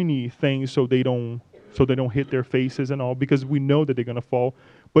pointy things so they don't hit their faces and all, because we know that they're going to fall.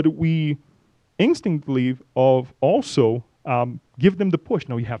 But we instinctively also give them the push.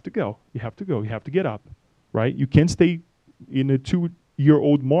 No, you have to go. You have to go. You have to get up, right? You can't stay in a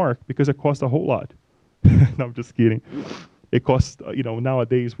 2-year-old mark because it costs a whole lot. No, I'm just kidding. It costs,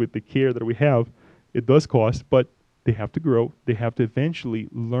 nowadays with the care that we have, it does cost, but they have to grow. They have to eventually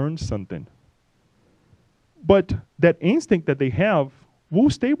learn something. But that instinct that they have will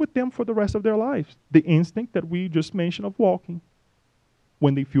stay with them for the rest of their lives. The instinct that we just mentioned of walking.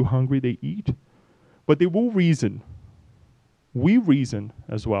 When they feel hungry, they eat. But they will reason. We reason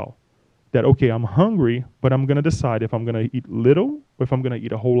as well. That, okay, I'm hungry, but I'm going to decide if I'm going to eat little or if I'm going to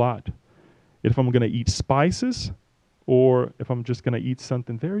eat a whole lot. if I'm going to eat spices or if I'm just going to eat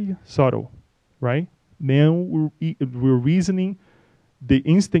something very subtle, right? Now we're reasoning the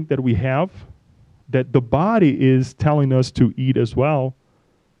instinct that we have, that the body is telling us to eat as well,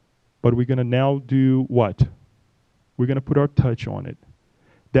 but we're going to now do what? We're going to put our touch on it.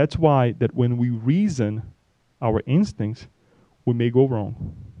 That's why that when we reason our instincts, we may go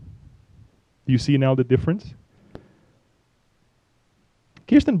wrong. Do you see now the difference?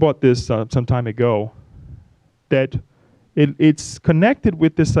 Kirsten brought this some time ago, that it's connected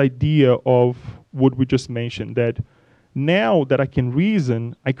with this idea of what we just mentioned, that now that I can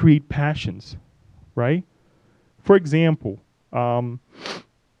reason, I create passions, right? For example,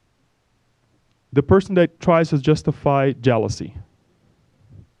 the person that tries to justify jealousy.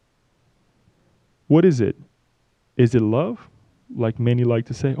 What is it? Is it love? Like many like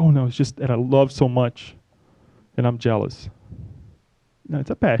to say, oh no, it's just that I love so much and I'm jealous. No, it's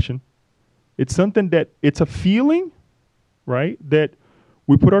a passion. It's something that, it's a feeling, right? That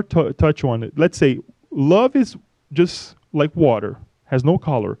we put our touch on it. Let's say love is just like water, has no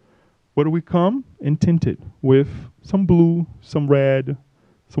color. What do we come and tint it with? Some blue, some red,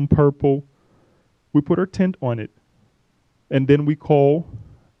 some purple. We put our tint on it. And then we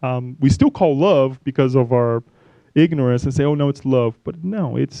still call love because of our ignorance and say, oh no, it's love. But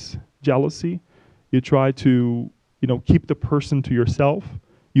no, it's jealousy. You try to, keep the person to yourself.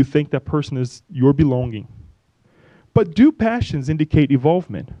 You think that person is your belonging. But do passions indicate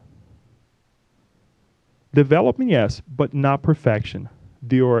evolvement? Development, yes, but not perfection.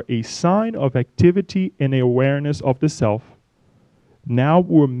 They are a sign of activity and awareness of the self. Now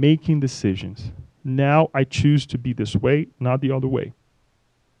we're making decisions. Now I choose to be this way, not the other way.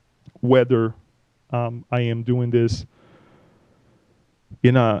 Whether I am doing this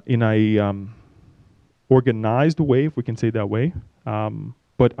in a organized way, if we can say that way,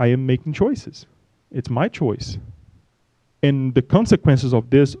 but I am making choices. It's my choice. And the consequences of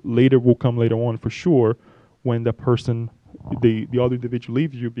this will come later on for sure, when the person, the other individual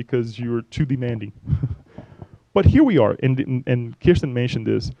leaves you because you're too demanding. But here we are, and Kirsten mentioned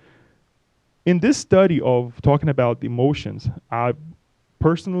this. In this study of talking about emotions, I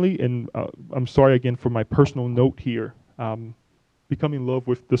personally, and I'm sorry again for my personal note here, become in love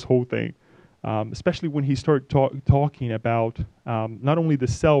with this whole thing, especially when he started talking about not only the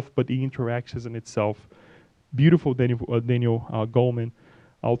self, but the interactions in itself. Beautiful Daniel Goleman,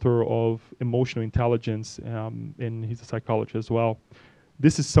 author of Emotional Intelligence, and he's a psychologist as well.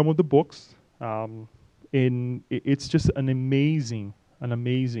 This is some of the books, and it's just an amazing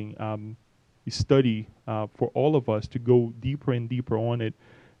study for all of us to go deeper and deeper on it.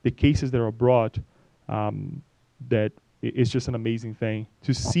 The cases that are brought, that it's just an amazing thing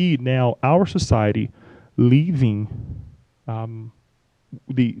to see now our society leaving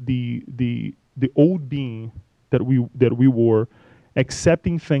the old being that we were,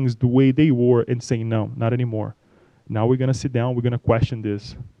 accepting things the way they were and saying, no, not anymore. Now we're going to sit down, we're going to question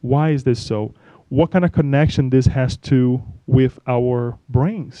this. Why is this so? What kind of connection this has to with our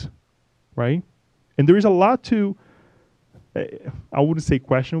brains, right? And there is a lot to, I wouldn't say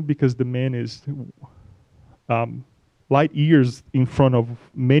questionable, because the man is light years in front of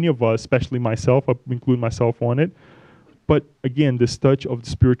many of us, especially myself, I include myself on it. But again, this touch of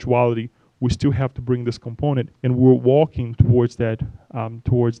spirituality, we still have to bring this component, and we're walking towards that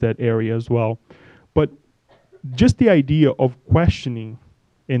area as well. But just the idea of questioning,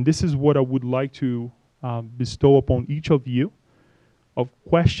 and this is what I would like to bestow upon each of you, of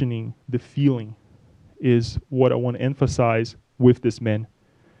questioning the feeling, is what I want to emphasize with this man.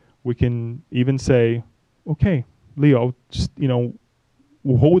 We can even say, okay, Leo, just,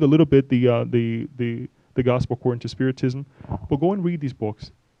 we'll hold a little bit the gospel according to Spiritism, but go and read these books.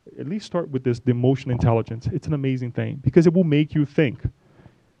 At least start with the emotional intelligence. It's an amazing thing because it will make you think.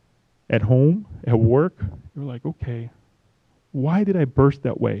 At home, at work, you're like, okay, why did I burst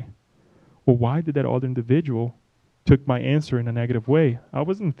that way? Or why did that other individual took my answer in a negative way? I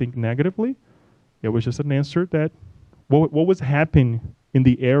wasn't thinking negatively. It was just an answer that what was happening in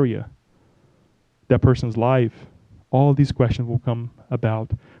the area, that person's life. All these questions will come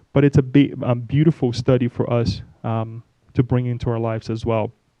about. But it's a beautiful study for us to bring into our lives as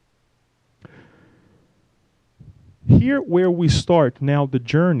well. Here where we start now the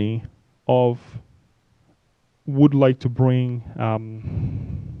journey of would like to bring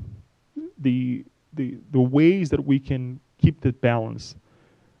the ways that we can keep the balance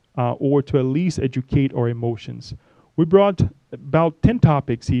or to at least educate our emotions. We brought about 10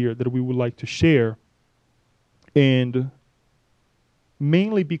 topics here that we would like to share, and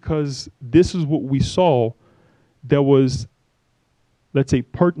mainly because this is what we saw that was, let's say,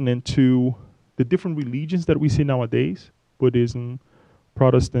 pertinent to the different religions that we see nowadays, Buddhism,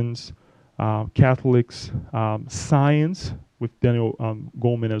 Protestants, Catholics, science with Daniel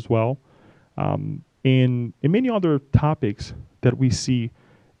Goleman as well, and many other topics that we see.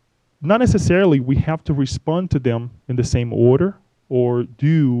 Not necessarily we have to respond to them in the same order or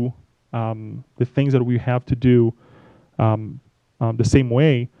do the things that we have to do the same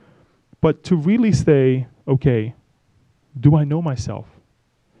way, but to really say, okay, do I know myself?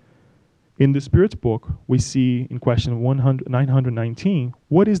 In the Spirit's book, we see in question 919,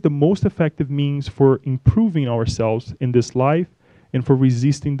 what is the most effective means for improving ourselves in this life and for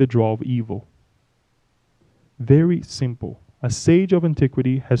resisting the draw of evil? Very simple. A sage of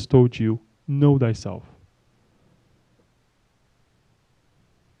antiquity has told you, know thyself.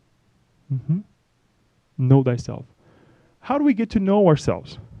 Know thyself. How do we get to know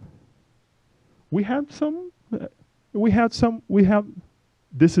ourselves? We have,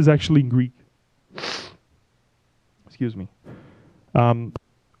 this is actually in Greek. Excuse me.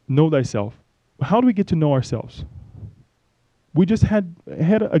 Know thyself. How do we get to know ourselves? We just had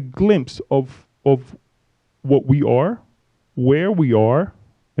a glimpse of what we are, where we are,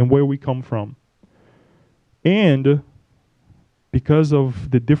 and where we come from. And because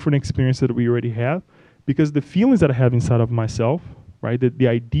of the different experiences that we already have, because the feelings that I have inside of myself, right, the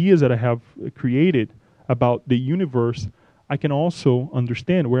ideas that I have created about the universe, I can also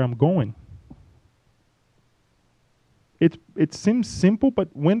understand where I'm going. It seems simple, but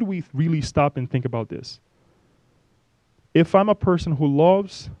when do we really stop and think about this? If I'm a person who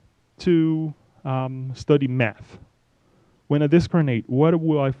loves to study math, when I discarnate, what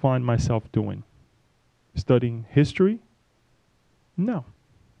will I find myself doing? Studying history? No.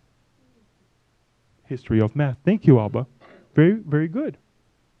 History of math. Thank you, Alba. Very, very good.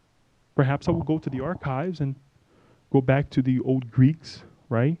 Perhaps I will go to the archives and go back to the old Greeks,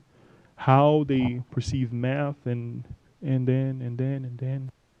 right? How they perceive math and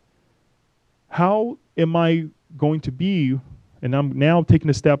then. How am I going to be, and I'm now taking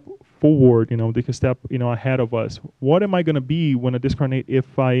a step forward, taking a step, ahead of us. What am I going to be when I discarnate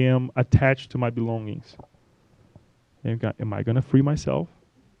if I am attached to my belongings? Am I going to free myself?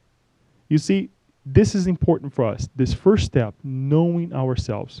 You see, this is important for us, this first step, knowing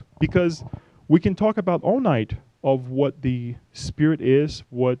ourselves. Because we can talk about all night of what the Spirit is,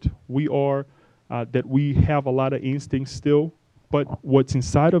 what we are, that we have a lot of instincts still, but what's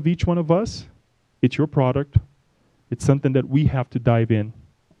inside of each one of us, it's your product. It's something that we have to dive in.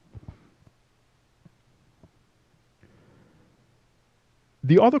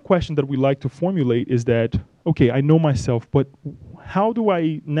 The other question that we like to formulate is that, okay, I know myself, but how do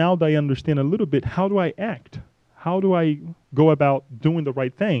I, now that I understand a little bit, how do I act? How do I go about doing the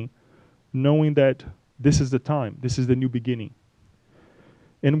right thing, knowing that this is the time, this is the new beginning?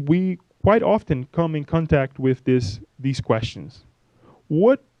 And we quite often come in contact with these questions.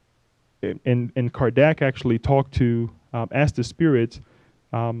 What, and Kardec actually talked to, asked the spirits,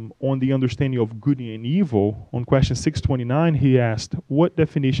 on the understanding of good and evil. On question 629, he asked, what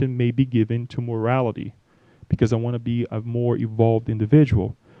definition may be given to morality? Because I want to be a more evolved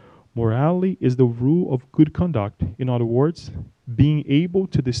individual. Morality is the rule of good conduct. In other words, being able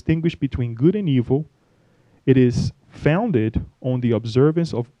to distinguish between good and evil. It is founded on the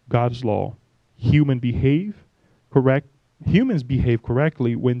observance of God's law. Humans behave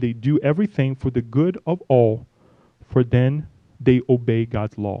correctly when they do everything for the good of all, for then they obey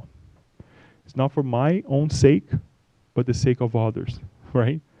God's law. It's not for my own sake, but the sake of others,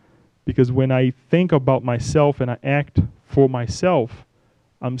 right? Because when I think about myself and I act for myself,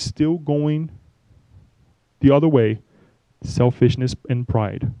 I'm still going the other way, selfishness and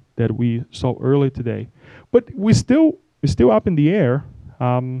pride that we saw earlier today. But we're still up in the air.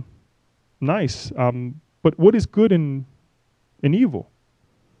 Nice. But what is good and evil?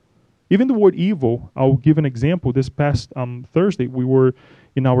 Even the word evil, I'll give an example. This past Thursday, we were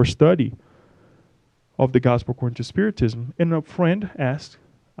in our study of the Gospel according to Spiritism, and a friend asked,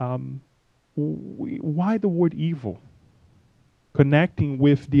 why the word evil? Connecting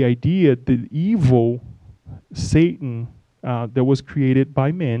with the idea that evil, Satan, that was created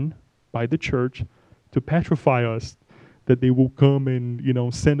by men, by the church, to petrify us, that they will come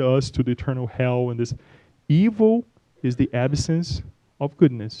and send us to the eternal hell. And this evil is the absence of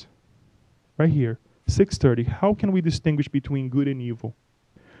goodness. Right here, 630. How can we distinguish between good and evil?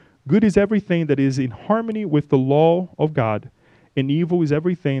 Good is everything that is in harmony with the law of God, and evil is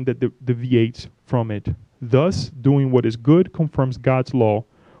everything that deviates from it. Thus, doing what is good confirms God's law,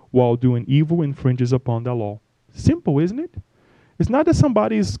 while doing evil infringes upon the law. Simple, isn't it? It's not that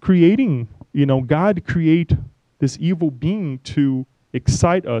somebody is creating, God create this evil being to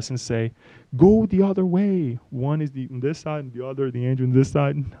excite us and say, Go the other way. One is on this side and the other, the angel on this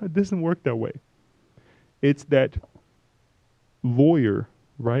side. It doesn't work that way. It's that lawyer,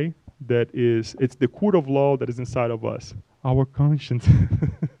 right? It's the court of law that is inside of us. Our conscience.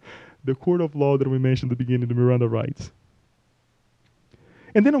 The court of law that we mentioned at the beginning, the Miranda rights.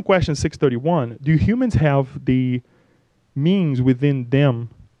 And then on question 631, do humans have the means within them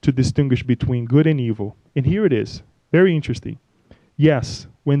to distinguish between good and evil? And here it is. Very interesting. Yes,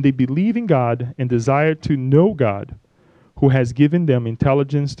 when they believe in God and desire to know God, who has given them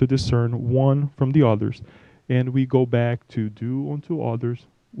intelligence to discern one from the others. And we go back to do unto others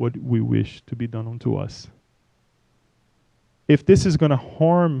what we wish to be done unto us. If this is going to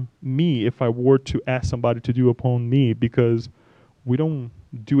harm me, if I were to ask somebody to do upon me, because we don't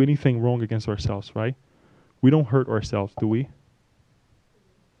do anything wrong against ourselves, right? We don't hurt ourselves, do we?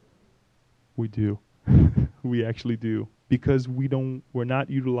 We do. We actually do. Because we're not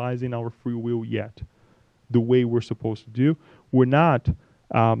utilizing our free will yet the way we're supposed to do. We're not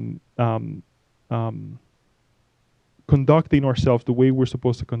conducting ourselves the way we're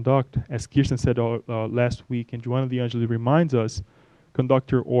supposed to conduct. As Kirsten said last week, and Joanna De Angeli reminds us,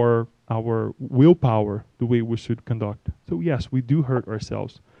 conduct our willpower the way we should conduct. So yes, we do hurt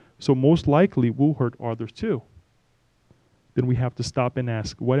ourselves. So most likely we'll hurt others too. Then we have to stop and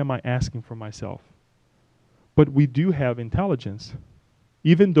ask, what am I asking for myself? But we do have intelligence.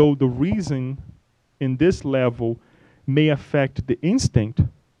 Even though the reason in this level may affect the instinct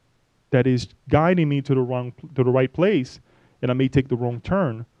that is guiding me to the right place, and I may take the wrong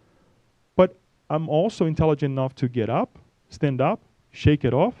turn. But I'm also intelligent enough to get up, stand up, shake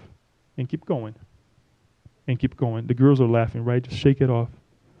it off, and keep going. And keep going. The girls are laughing, right? Just shake it off.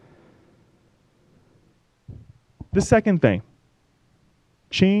 The second thing,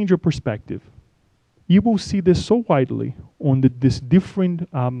 change your perspective. You will see this so widely on this different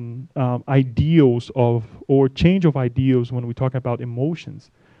ideals or change of ideals when we talk about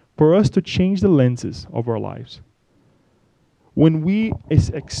emotions. For us to change the lenses of our lives. When we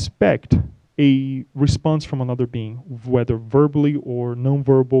expect a response from another being, whether verbally or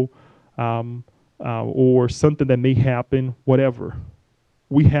nonverbal, or something that may happen, whatever,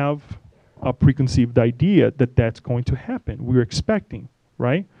 we have a preconceived idea that that's going to happen. We're expecting,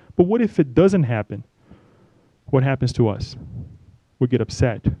 right? But what if it doesn't happen? What happens to us? We get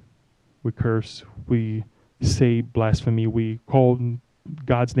upset. We curse. We say blasphemy. We call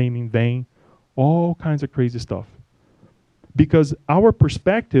God's name in vain. All kinds of crazy stuff. Because our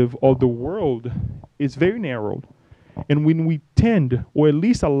perspective of the world is very narrowed. And when we tend, or at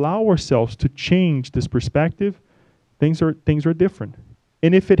least allow ourselves to change this perspective, things are different.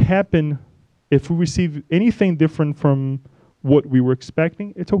 And if it happened, if we receive anything different from what we were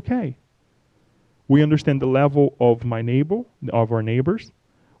expecting, it's okay. We understand the level of my neighbor, of our neighbors.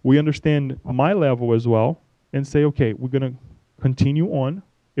 We understand my level as well, and say, okay, we're going to continue on.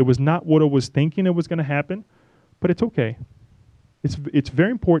 It was not what I was thinking it was going to happen, but it's okay. It's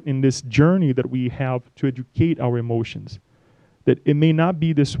very important in this journey that we have to educate our emotions, that it may not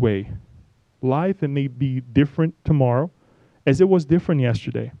be this way. Life, it may be different tomorrow, as it was different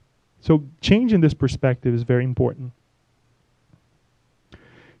yesterday. So changing this perspective is very important.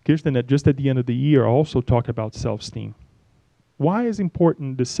 Kirsten, just at the end of the year, I also talk about self-esteem. Why is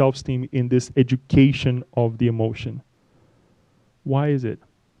important the self-esteem in this education of the emotion? Why is it?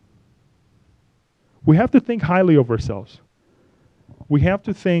 We have to think highly of ourselves. We have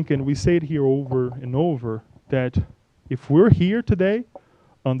to think, and we say it here over and over, that if we're here today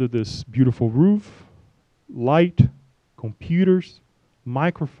under this beautiful roof, light, computers,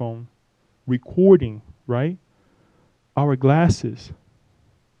 microphone, recording, right? Our glasses,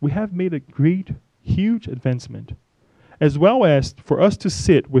 we have made a great, huge advancement. As well as for us to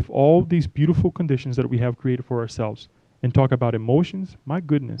sit with all these beautiful conditions that we have created for ourselves and talk about emotions, my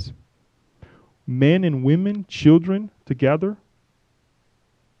goodness. Men and women, children together,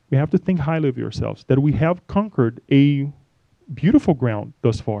 we have to think highly of yourselves, that we have conquered a beautiful ground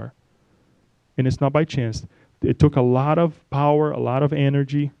thus far. And it's not by chance. It took a lot of power, a lot of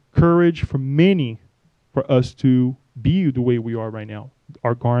energy, courage for many for us to be the way we are right now.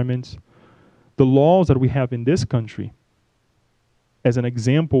 Our garments, the laws that we have in this country, as an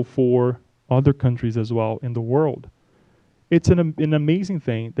example for other countries as well in the world. It's an amazing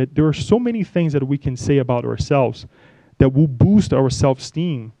thing that there are so many things that we can say about ourselves that will boost our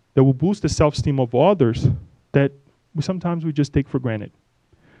self-esteem, that will boost the self-esteem of others that sometimes we just take for granted.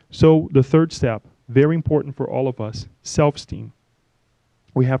 So the third step, very important for all of us, self-esteem.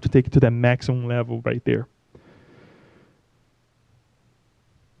 We have to take it to that maximum level right there.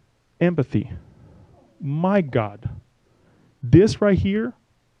 Empathy. My God. This right here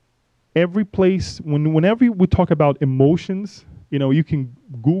every place, whenever we talk about emotions, you can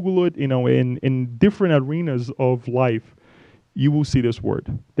Google it, in different arenas of life, you will see this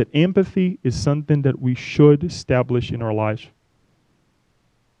word, that empathy is something that we should establish in our lives,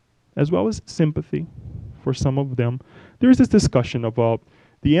 as well as sympathy for some of them. There's this discussion about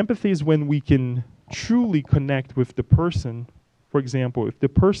the empathy is when we can truly connect with the person. For example, if the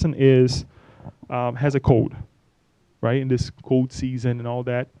person has a cold, right, in this cold season and all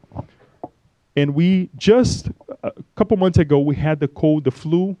that, and we just a couple months ago we had the cold, the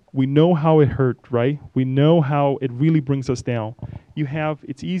flu. We know how it hurt, right? We know how it really brings us down.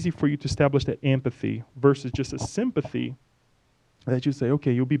 It's easy for you to establish that empathy versus just a sympathy that you say,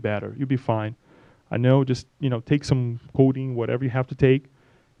 okay, you'll be better, you'll be fine. I know, just take some codeine, whatever you have to take,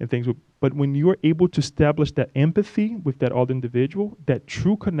 and things will. But when you're able to establish that empathy with that other individual, that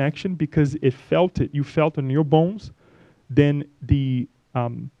true connection, because you felt in your bones, then the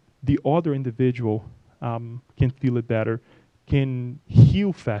other individual can feel it better, can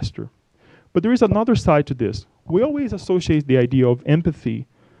heal faster. But there is another side to this. We always associate the idea of empathy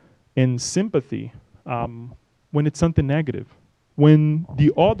and sympathy when it's something negative, when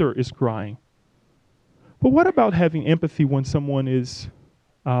the other is crying. But what about having empathy when someone is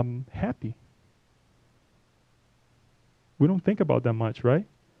happy? We don't think about that much, right?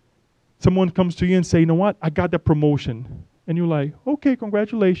 Someone comes to you and say, you know what, I got that promotion. And you're like, okay,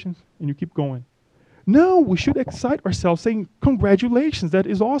 congratulations. And you keep going. No, we should excite ourselves saying, congratulations, that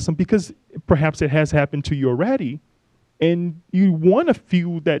is awesome, because perhaps it has happened to you already. And you want to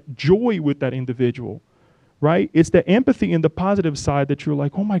feel that joy with that individual, right? It's the empathy in the positive side that you're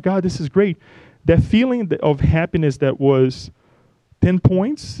like, oh my God, this is great. That feeling of happiness that was 10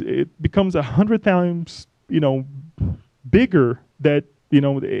 points, it becomes 100 times, bigger, that,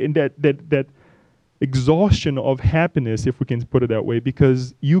 in that exhaustion of happiness, if we can put it that way,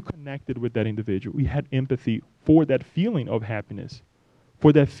 because you connected with that individual. You had empathy for that feeling of happiness,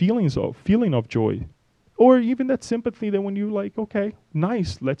 for that feeling of joy, or even that sympathy that when you like, okay,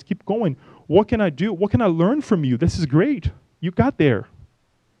 nice, let's keep going. What can I do? What can I learn from you? This is great. You got there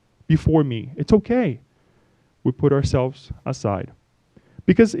before me. It's okay. We put ourselves aside,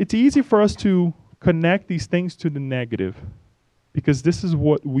 because it's easy for us to connect these things to the negative, because this is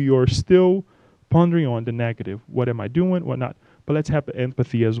what we are still pondering on, the negative. What am I doing? What not? But let's have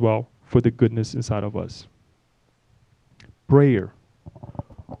empathy as well for the goodness inside of us. Prayer.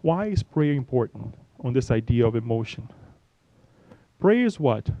 Why is prayer important on this idea of emotion? Prayer is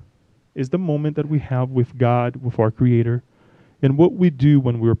what? Is the moment that we have with God, with our Creator, and what we do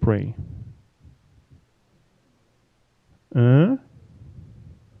when we're praying.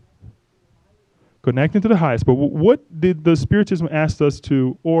 Connecting to the highest. But what did the Spiritism ask us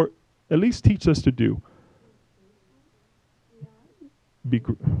to, or at least teach us to do? Be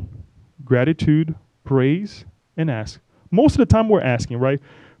gratitude, praise, and ask. Most of the time we're asking, right?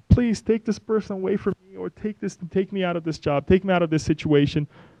 Please take this person away from me, or take me out of this job, take me out of this situation.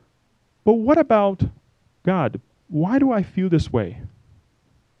 But what about God? Why do I feel this way?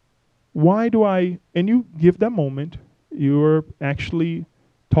 And you give that moment, you're actually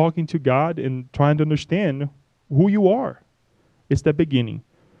talking to God and trying to understand who you are. It's the beginning.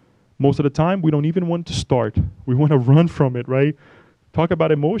 Most of the time, we don't even want to start. We want to run from it, right? Talk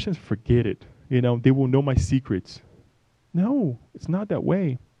about emotions, forget it. They will know my secrets. No, it's not that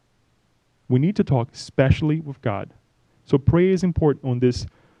way. We need to talk, especially with God. So prayer is important on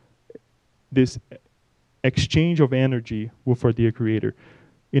this exchange of energy with our dear Creator,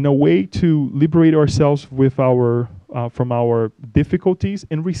 in a way to liberate ourselves with from our difficulties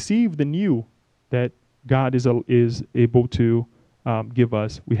and receive the new that God is able to give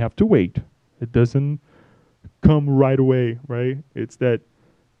us. We have to wait. It doesn't come right away, right? It's that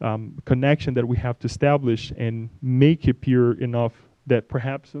connection that we have to establish and make it pure enough that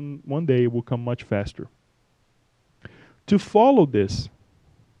perhaps one day it will come much faster. To follow this,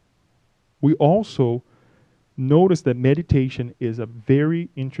 we also notice that meditation is a very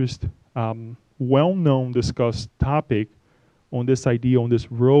interesting, well-known, discussed topic on this idea, on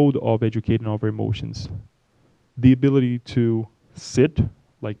this road of educating our emotions. The ability to sit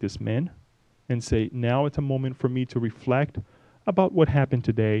like this man and say, now it's a moment for me to reflect about what happened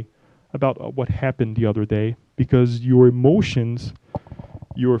today, about what happened the other day, because your emotions,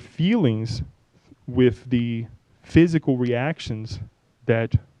 your feelings with the physical reactions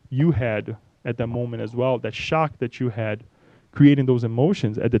that you had at that moment as well, that shock that you had creating those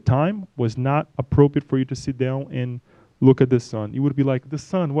emotions at the time was not appropriate for you to sit down and look at the sun. You would be like, the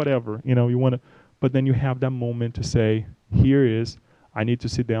sun, whatever, you want to, but then you have that moment to say, I need to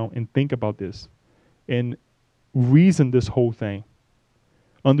sit down and think about this and reason this whole thing.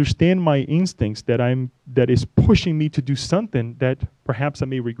 understand my instincts that is pushing me to do something that perhaps I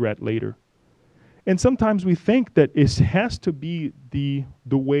may regret later. And sometimes we think that it has to be the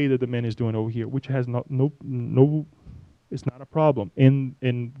way that the man is doing over here, which has no it's not a problem.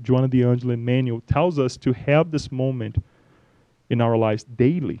 And Joanna D'Angelo manual tells us to have this moment in our lives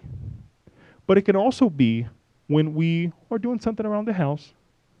daily. But it can also be when we are doing something around the house,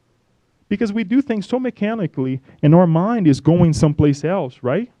 because we do things so mechanically and our mind is going someplace else,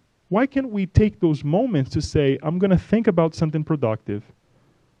 right? Why can't we take those moments to say, I'm going to think about something productive?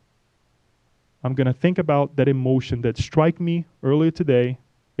 I'm going to think about that emotion that struck me earlier today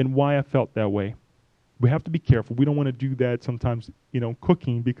and why I felt that way. We have to be careful. We don't want to do that sometimes,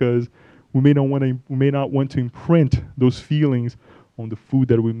 cooking, because we may not want to imprint those feelings on the food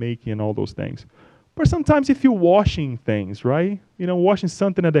that we're making and all those things. But sometimes if you're washing things, right? Washing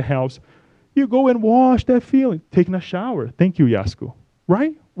something at the house, you go and wash that feeling, taking a shower. Thank you, Yasko.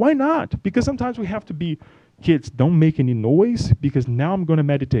 Right? Why not? Because sometimes we have to be, kids, don't make any noise because now I'm going to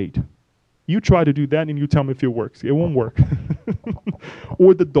meditate. You try to do that and you tell me if it works. It won't work.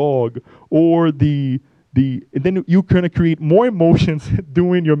 Or the dog, or then you're going to create more emotions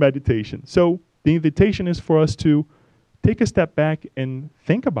doing your meditation. So the invitation is for us to take a step back and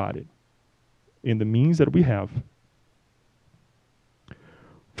think about it in the means that we have.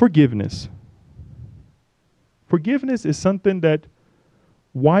 Forgiveness. Forgiveness is something that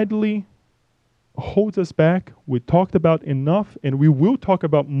widely holds us back. We talked about enough, and we will talk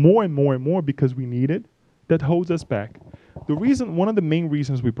about more and more and more because we need it. That holds us back. One of the main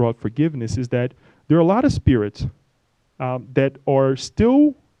reasons we brought forgiveness is that there are a lot of spirits that are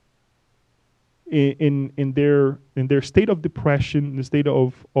still in their state of depression, the state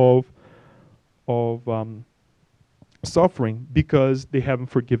of suffering, because they haven't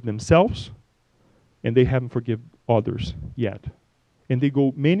forgiven themselves and they haven't forgiven others yet. And they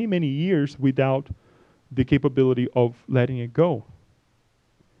go many, many years without the capability of letting it go.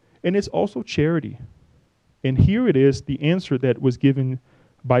 And it's also charity. And here it is, the answer that was given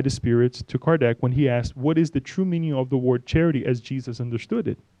by the spirits to Kardec when he asked, what is the true meaning of the word charity as Jesus understood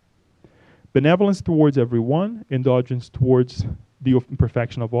it? Benevolence towards everyone, indulgence towards the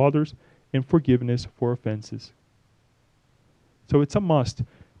imperfection of others, and forgiveness for offenses. So it's a must,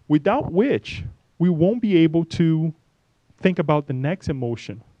 without which we won't be able to think about the next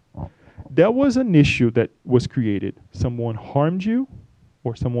emotion. There was an issue that was created. Someone harmed you,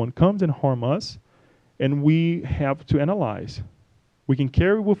 or someone comes and harm us, and we have to analyze. We can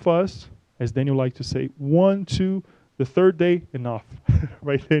carry with us, as Daniel liked to say, 1, 2, the third day, enough.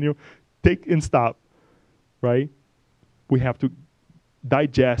 Right, Daniel? Take and stop, right? We have to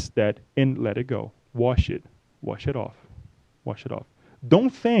digest that and let it go. Wash it off. Wash it off.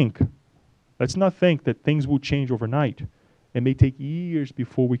 Let's not think that things will change overnight. It may take years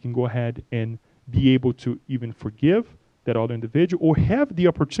before we can go ahead and be able to even forgive that other individual, or have the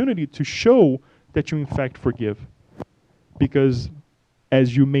opportunity to show that you in fact forgive. Because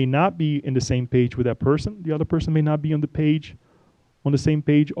as you may not be in the same page with that person, the other person may not be on the same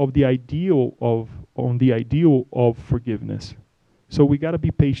page of the ideal of forgiveness. So we got to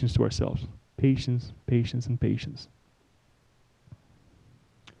be patient to ourselves. Patience, patience, and patience.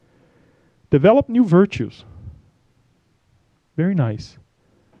 Develop new virtues. Very nice.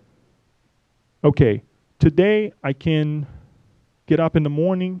 Okay, today I can get up in the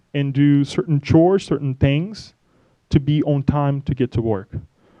morning and do certain chores, certain things to be on time to get to work.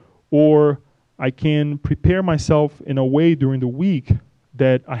 Or I can prepare myself in a way during the week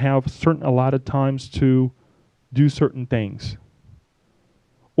that I have a lot of times to do certain things.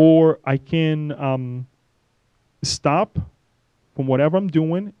 Or I can stop from whatever I'm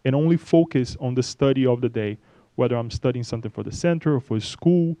doing and only focus on the study of the day, whether I'm studying something for the center or for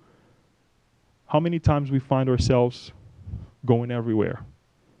school. How many times we find ourselves going everywhere?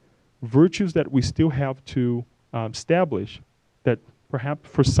 Virtues that we still have to establish, that perhaps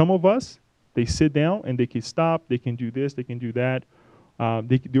for some of us, they sit down and they can stop, they can do this, they can do that.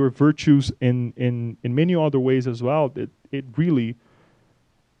 There are virtues in many other ways as well that it really,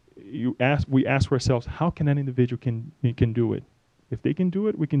 we ask ourselves, how can an individual can do it? If they can do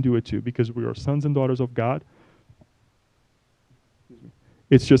it, we can do it too, because we are sons and daughters of God.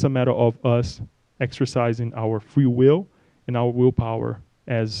 It's just a matter of us exercising our free will and our willpower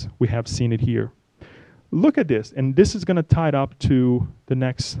as we have seen it here. Look at this, and this is going to tie it up to the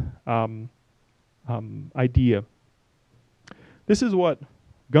next idea. This is what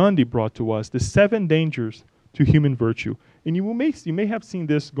Gandhi brought to us, the 7 dangers to human virtue. And you may have seen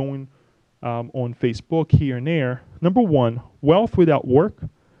this going on Facebook here and there. Number 1, wealth without work,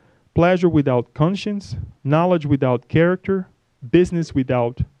 pleasure without conscience, knowledge without character, business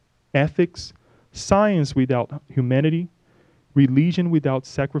without ethics, science without humanity, religion without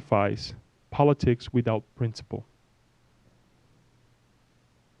sacrifice, politics without principle.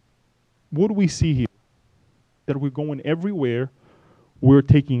 What do we see here? That we're going everywhere. We're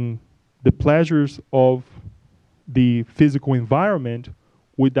taking the pleasures of the physical environment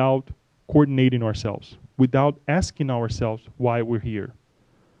without coordinating ourselves, without asking ourselves why we're here.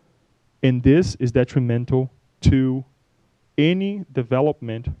 And this is detrimental to any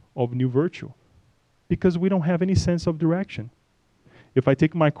development of new virtue because we don't have any sense of direction. If I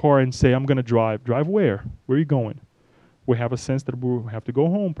take my car and say, I'm going to drive where? Where are you going? We have a sense that we have to go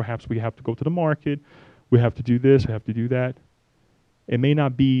home. Perhaps we have to go to the market. We have to do this. We have to do that. It may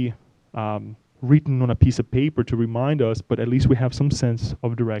not be written on a piece of paper to remind us, but at least we have some sense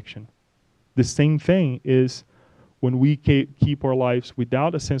of direction. The same thing is when we keep our lives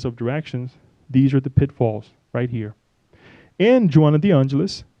without a sense of direction, these are the pitfalls right here. And Joanna de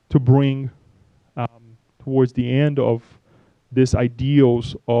Angelis, to bring towards the end of this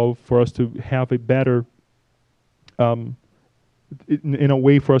ideals of for us to have a better, in a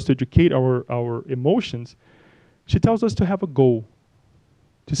way for us to educate our emotions, she tells us to have a goal,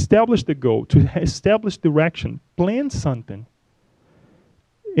 to establish the goal, to establish direction, plan something.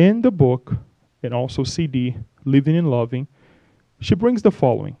 In the book, and also CD, Living and Loving, she brings the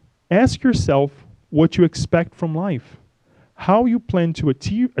following. Ask yourself what you expect from life, how you plan to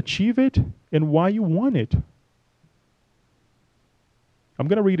achieve it, and why you want it. I'm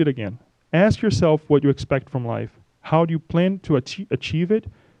going to read it again. Ask yourself what you expect from life, how do you plan to achieve it,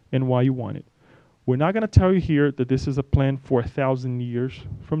 and why you want it. We're not going to tell you here that this is a plan for 1,000 years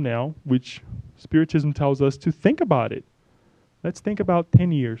from now, which Spiritism tells us to think about it. Let's think about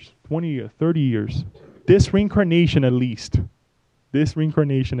 10 years, 20 years, 30 years. This reincarnation at least. This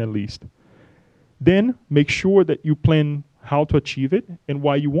reincarnation at least. Then make sure that you plan how to achieve it and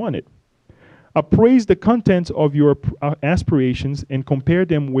why you want it. Appraise the contents of your aspirations and compare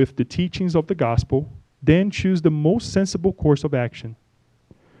them with the teachings of the gospel. Then choose the most sensible course of action.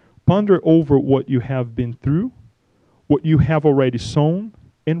 Ponder over what you have been through, what you have already sown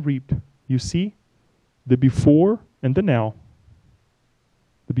and reaped. You see, the before and the now.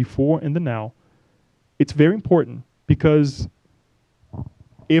 The before and the now. It's very important because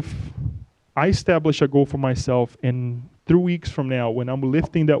if I establish a goal for myself and 3 weeks from now, when I'm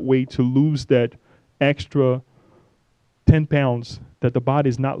lifting that weight to lose that extra 10 pounds that the body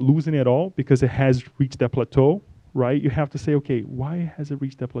is not losing at all because it has reached that plateau, right? You have to say, okay, why has it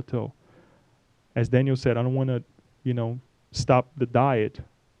reached that plateau? As Daniel said, I don't want to, stop the diet,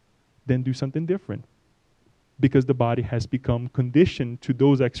 then do something different. Because the body has become conditioned to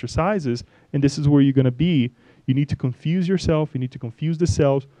those exercises, and this is where you're going to be. You need to confuse yourself, you need to confuse the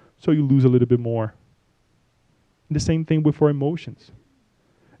cells, so you lose a little bit more. And the same thing with our emotions.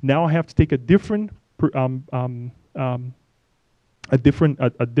 Now I have to take a different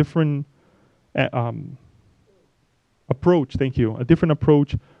approach. Thank you. A different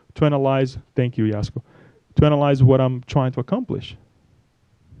approach to analyze. Thank you, Yasko. To analyze what I'm trying to accomplish.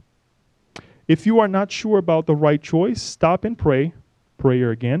 If you are not sure about the right choice, stop and pray.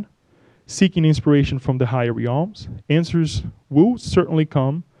 Prayer again. Seeking inspiration from the higher realms. Answers will certainly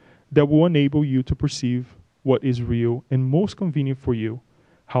come that will enable you to perceive what is real and most convenient for you,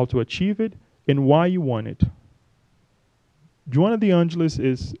 how to achieve it, and why you want it. Joanna de Angelis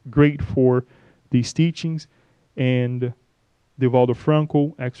is great for these teachings, and Divaldo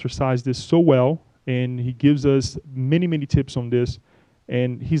Franco exercised this so well, and he gives us many, many tips on this,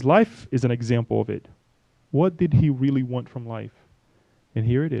 and his life is an example of it. What did he really want from life? And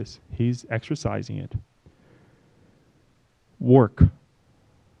here it is. He's exercising it. Work.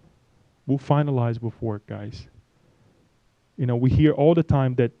 We'll finalize with work, guys. We hear all the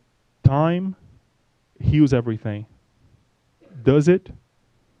time that time heals everything. Does it?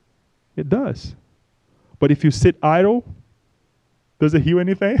 It does. But if you sit idle, does it heal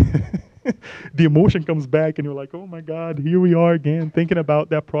anything? The emotion comes back and you're like, oh my God, here we are again, thinking about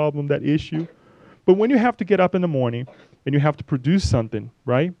that problem, that issue. But when you have to get up in the morning and you have to produce something,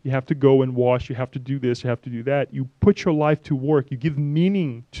 right? You have to go and wash, you have to do this, you have to do that. You put your life to work, you give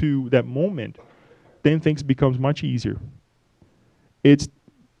meaning to that moment, then things becomes much easier. It's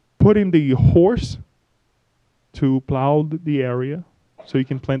putting the horse to plow the area so you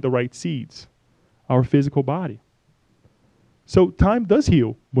can plant the right seeds, our physical body. So time does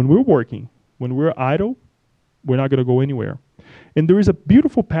heal when we're working. When we're idle, we're not going to go anywhere. And there is a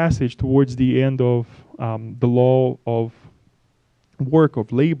beautiful passage towards the end of the law of work,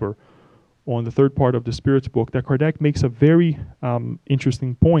 of labor, on the third part of the Spirit's book, that Kardec makes a very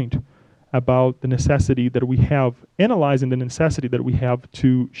interesting point about the necessity that we have, analyzing the necessity that we have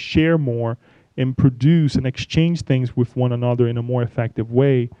to share more and produce and exchange things with one another in a more effective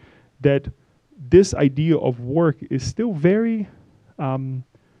way, that this idea of work is still very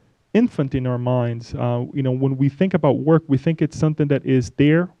infant in our minds. When we think about work, we think it's something that is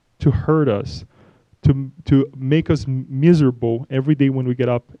there to hurt us, to make us miserable every day when we get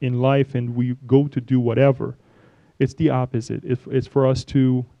up in life and we go to do whatever. It's the opposite. It's for us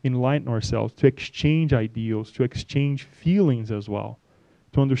to enlighten ourselves, to exchange ideals, to exchange feelings as well,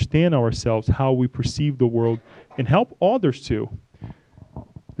 to understand ourselves, how we perceive the world, and help others too.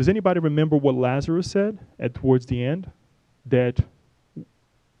 Does anybody remember what Lazarus said towards the end? That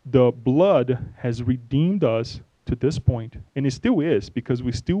the blood has redeemed us to this point, and it still is, because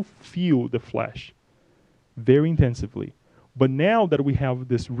we still feel the flesh very intensively. But now that we have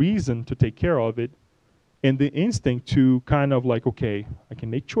this reason to take care of it, and the instinct to kind of like, okay, I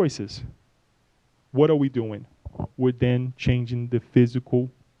can make choices. What are we doing? We're then changing the physical,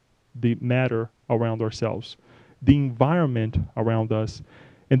 the matter around ourselves, the environment around us.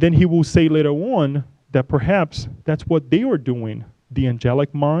 And then he will say later on that perhaps that's what they were doing. The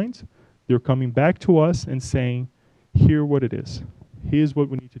angelic minds, they're coming back to us and saying, here's what it is. Here's what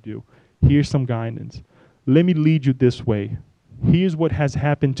we need to do. Here's some guidance. Let me lead you this way. Here's what has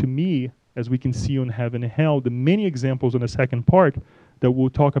happened to me, as we can see on Heaven and Hell, the many examples in the second part that we'll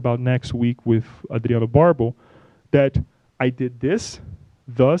talk about next week with Adriano Barbo, that I did this,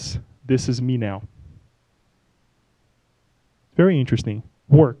 thus this is me now. Very interesting.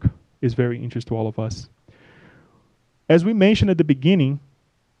 Work is very interesting to all of us. As we mentioned at the beginning,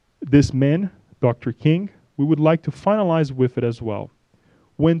 this man, Dr. King, we would like to finalize with it as well.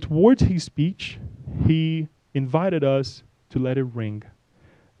 When towards his speech, he invited us to let it ring.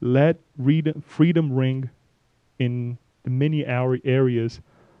 Let freedom ring in the many areas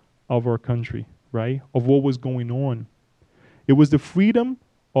of our country, right? Of what was going on. It was the freedom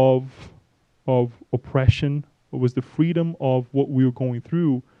of oppression. It was the freedom of what we were going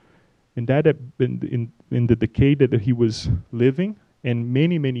through. And that in the decade that he was living, and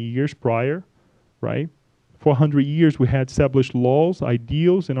many, many years prior, right? For 100 years, we had established laws,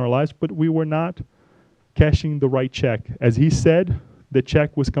 ideals in our lives, but we were not cashing the right check. As he said, the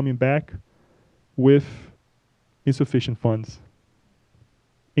check was coming back with insufficient funds.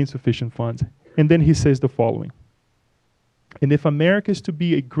 Insufficient funds. And then he says the following. And if America is to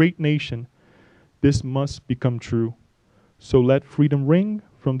be a great nation, this must become true. So let freedom ring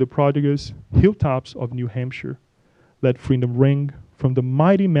from the prodigious hilltops of New Hampshire. Let freedom ring from the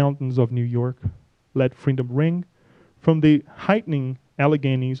mighty mountains of New York. Let freedom ring from the heightening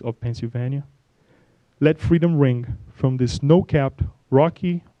Alleghenies of Pennsylvania. Let freedom ring from the snow-capped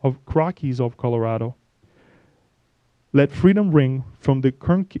Rockies of Colorado. Let freedom ring from the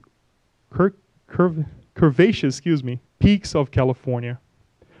curvaceous, peaks of California.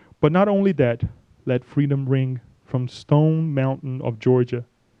 But not only that, let freedom ring from Stone Mountain of Georgia.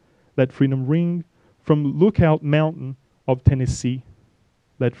 Let freedom ring from Lookout Mountain of Tennessee.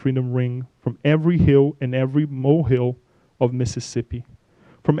 Let freedom ring from every hill and every molehill of Mississippi.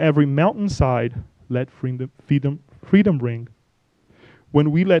 From every mountainside, let freedom ring.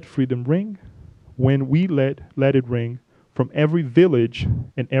 When we let freedom ring, when we let it ring from every village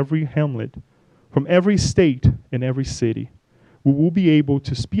and every hamlet, from every state and every city, we will be able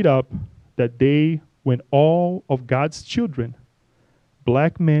to speed up that day when all of God's children,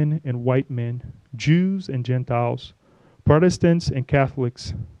 black men and white men, Jews and Gentiles, Protestants and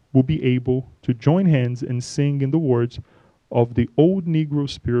Catholics, will be able to join hands and sing in the words of the old Negro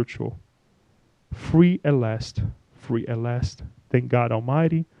spiritual, free at last, free at last. Thank God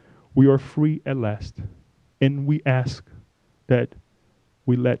Almighty, we are free at last. And we ask that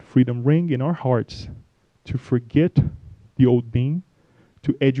we let freedom ring in our hearts to forget the old being,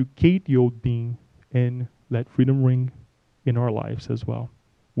 to educate the old being, and let freedom ring in our lives as well.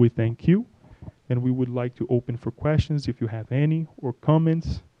 We thank you, and we would like to open for questions if you have any, or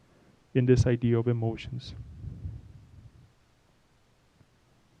comments in this idea of emotions.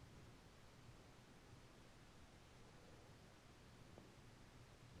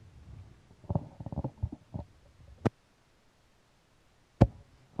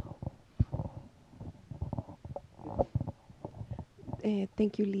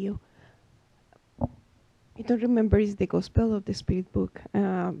 Thank you, Leo. I don't remember it's the Gospel of the Spirit book,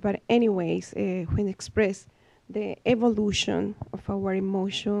 but anyways, when expressed the evolution of our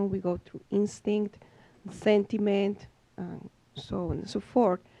emotion, we go through instinct, sentiment, so on and so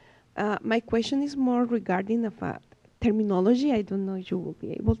forth. My question is more regarding of terminology. I don't know if you will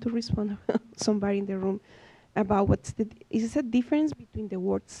be able to respond, somebody in the room. about is there a difference between the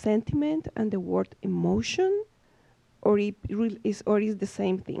word sentiment and the word emotion, or is the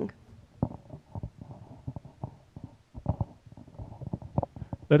same thing?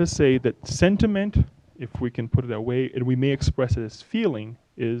 Let us say that sentiment, if we can put it that way, and we may express it as feeling,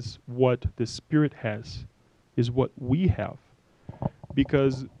 is what the spirit has, is what we have.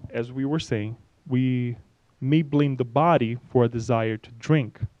 Because, as we were saying, we may blame the body for a desire to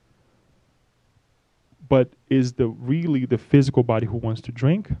drink. But is the really the physical body who wants to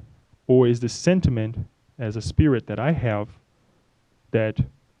drink? Or is the sentiment as a spirit that I have that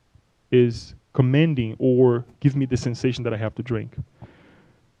is commending or give me the sensation that I have to drink?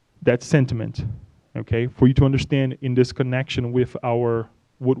 That's sentiment, okay? For you to understand in this connection with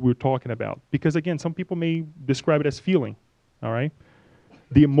what we're talking about. Because again, some people may describe it as feeling, all right?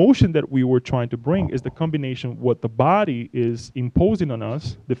 The emotion that we were trying to bring is the combination of what the body is imposing on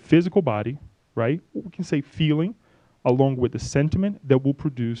us, the physical body, right? We can say feeling, along with the sentiment that will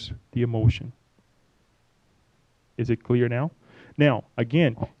produce the emotion. Is it clear now? Now,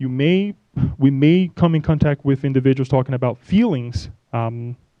 again, we may come in contact with individuals talking about feelings,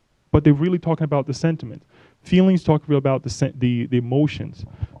 but they're really talking about the sentiment. Feelings talk about the emotions.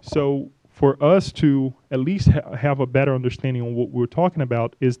 So for us to at least have a better understanding on what we're talking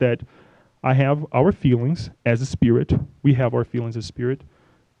about is that I have our feelings as a spirit. We have our feelings as spirit.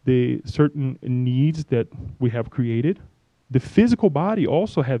 The certain needs that we have created. The physical body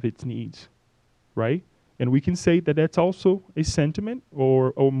also have its needs, right? And we can say that that's also a sentiment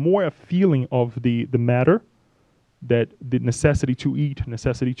or more a feeling of the matter, that the necessity to eat,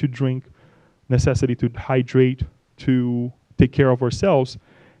 necessity to drink, necessity to hydrate, to take care of ourselves.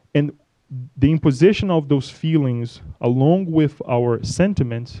 And the imposition of those feelings along with our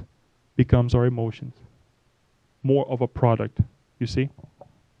sentiments becomes our emotions. More of a product, you see?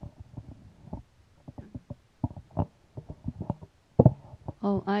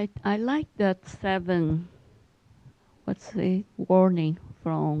 Oh, I like that 7, what's the warning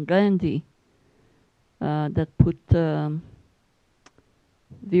from Gandhi that put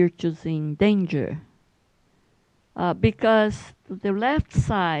virtues in danger. Because to the left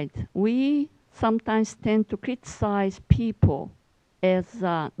side, we sometimes tend to criticize people as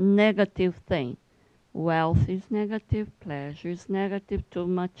a negative thing. Wealth is negative, pleasure is negative, too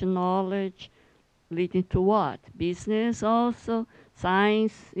much knowledge, leading to what? Business also,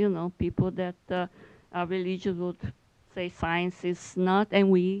 science, people that are religious would say science is not, and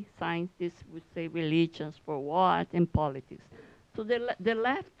we, scientists, would say religions for what, and politics. So the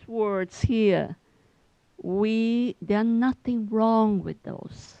left words here, there's nothing wrong with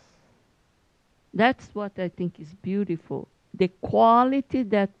those. That's what I think is beautiful. The quality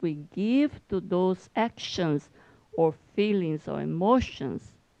that we give to those actions or feelings or emotions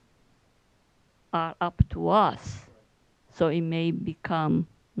are up to us. So it may become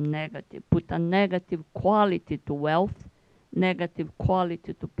negative, put a negative quality to wealth, negative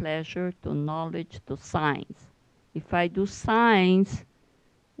quality to pleasure, to knowledge, to science. If I do science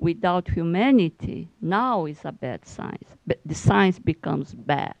without humanity, now is a bad science. But the science becomes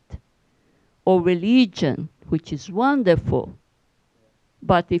bad. Or religion, which is wonderful,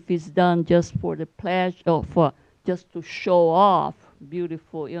 but if it's done just for the pleasure, or for just to show off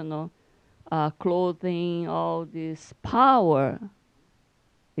beautiful, clothing, all this power,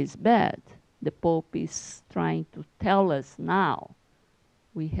 is bad. The Pope is trying to tell us now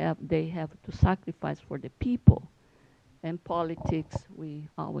they have to sacrifice for the people. And politics, we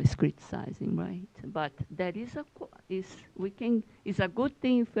always criticizing, right? But that is a good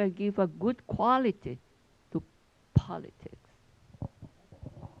thing if we give a good quality to politics.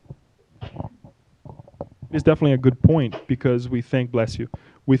 It's definitely a good point because we think, bless you,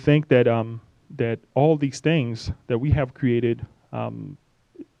 we think that that all these things that we have created,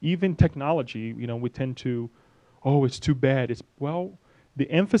 even technology, we tend to, oh, it's too bad. The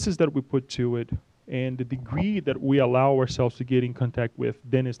emphasis that we put to it and the degree that we allow ourselves to get in contact with,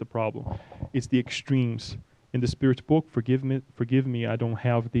 then is the problem. It's the extremes. In the Spirit's book, forgive me, I don't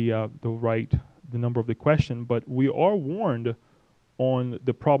have the number of the question, but we are warned on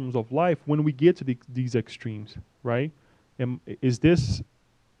the problems of life when we get to these extremes, right? Is this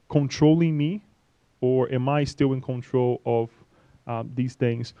controlling me, or am I still in control of these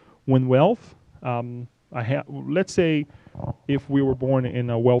things? When wealth, let's say if we were born in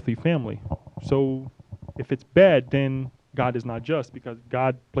a wealthy family, so if it's bad, then God is not just because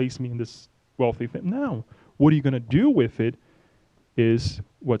God placed me in this wealthy family. No, what are you going to do with it is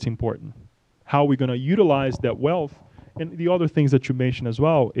what's important. How are we going to utilize that wealth? And the other things that you mentioned as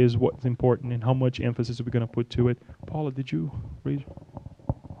well is what's important and how much emphasis are we going to put to it. Paula, did you raise?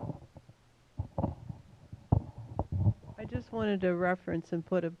 just wanted to reference and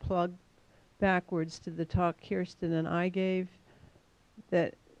put a plug backwards to the talk Kirsten and I gave,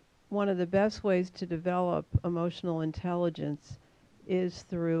 that one of the best ways to develop emotional intelligence is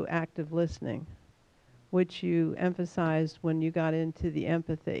through active listening, which you emphasized when you got into the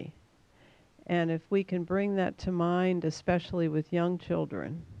empathy. And if we can bring that to mind, especially with young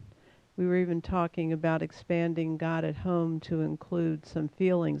children, we were even talking about expanding God at home to include some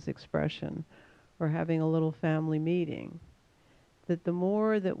feelings expression or having a little family meeting. That the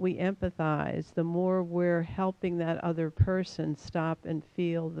more that we empathize, the more we're helping that other person stop and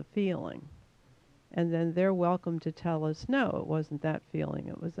feel the feeling. And then they're welcome to tell us, no, it wasn't that feeling,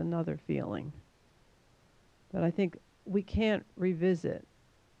 it was another feeling. But I think we can't revisit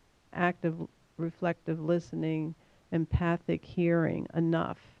active, reflective listening, empathic hearing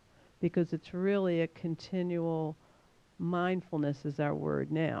enough, because it's really a continual mindfulness is our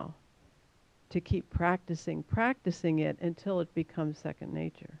word now, to keep practicing it until it becomes second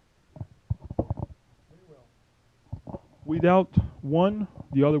nature. Without one,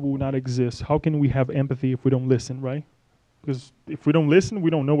 the other will not exist. How can we have empathy if we don't listen, right? Because if we don't listen, we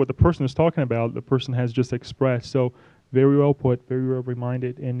don't know what the person is talking about. The person has just expressed. So very well put, very well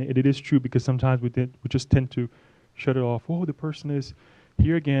reminded. And it is true, because sometimes we just tend to shut it off. Oh, the person is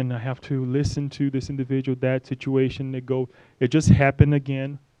here again. I have to listen to this individual, that situation. It just happened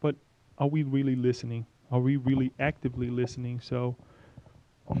again. But are we really listening? Are we really actively listening? So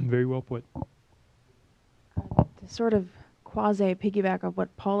very well put. To sort of quasi piggyback of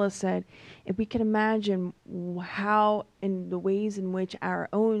what Paula said, if we can imagine how, in the ways in which our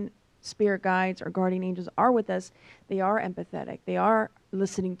own spirit guides or guardian angels are with us, they are empathetic, they are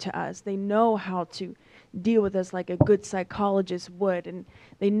listening to us, they know how to deal with us like a good psychologist would, and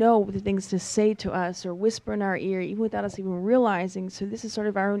they know the things to say to us or whisper in our ear even without us even realizing. So this is sort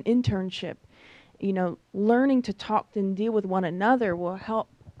of our own internship. You know, learning to talk and deal with one another will help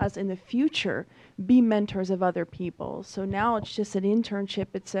us in the future be mentors of other people. So now it's just an internship.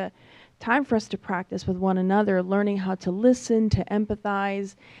 It's a time for us to practice with one another, learning how to listen, to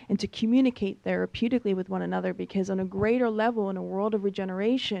empathize, and to communicate therapeutically with one another, because on a greater level in a world of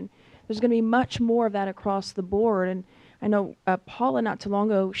regeneration, there's going to be much more of that across the board. And I know Paula not too long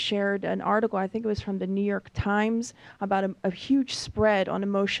ago shared an article, I think it was from the New York Times, about a huge spread on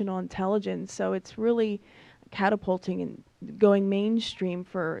emotional intelligence. So it's really catapulting and going mainstream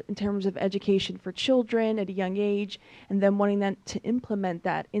in terms of education for children at a young age, and then wanting them to implement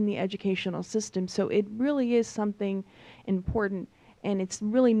that in the educational system. So it really is something important, and it's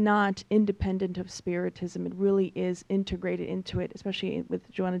really not independent of Spiritism. It really is integrated into it, especially with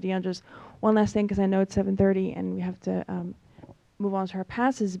Joanna DeAndres. One last thing, because I know it's 7:30 and we have to move on to our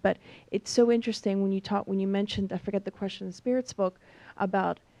passes, but it's so interesting when you mentioned, I forget the question in the Spirits book,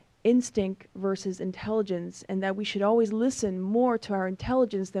 about instinct versus intelligence, and that we should always listen more to our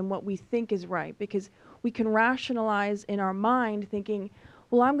intelligence than what we think is right, because we can rationalize in our mind thinking,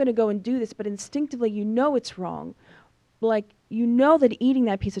 well, I'm going to go and do this, but instinctively you know it's wrong. Like, you know that eating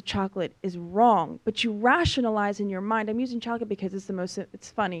that piece of chocolate is wrong, but you rationalize in your mind. I'm using chocolate because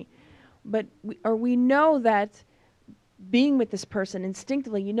it's funny, but we know that being with this person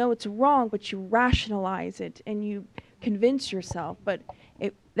instinctively, you know it's wrong, but you rationalize it and you convince yourself. But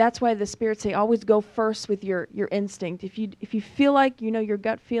that's why the spirits say always go first with your instinct. If you feel like your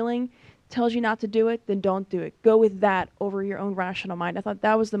gut feeling tells you not to do it, then don't do it. Go with that over your own rational mind. I thought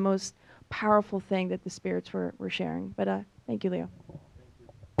that was the most powerful thing that the spirits were sharing. But thank you, Leo.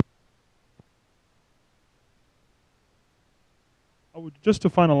 Just to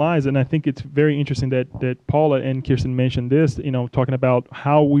finalize, and I think it's very interesting that Paula and Kirsten mentioned this, talking about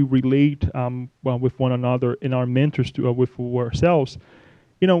how we relate with one another in our mentors with ourselves.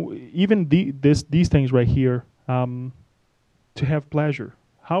 Even these things right here, to have pleasure.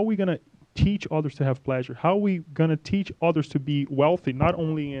 How are we going to teach others to have pleasure? How are we going to teach others to be wealthy, not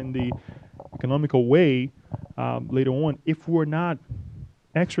only in the economical way later on, if we're not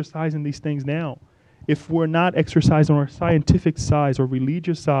exercising these things now? If we're not exercising our scientific sides or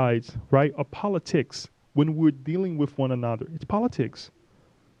religious sides, right, or politics, when we're dealing with one another, it's politics.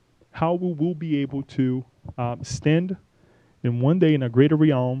 How will we be able to stand in one day in a greater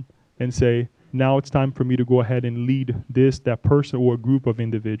realm and say, now it's time for me to go ahead and lead that person or a group of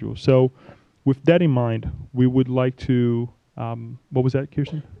individuals? So with that in mind, we would like to, what was that,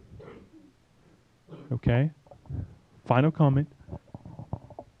 Kirsten? Okay. Final comment.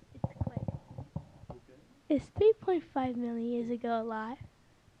 Is 3.5 million years ago alive?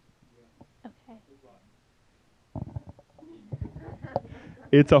 Okay.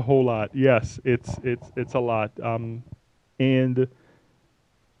 It's a whole lot. Yes, it's a lot. And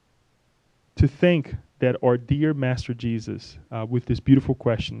to think that our dear Master Jesus, with this beautiful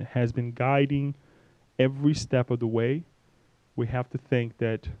question, has been guiding every step of the way, we have to think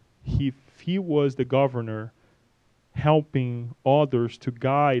that if he was the governor helping others to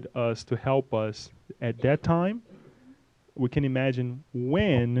guide us, to help us at that time, we can imagine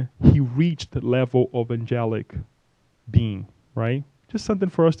when he reached the level of angelic being, right? Just something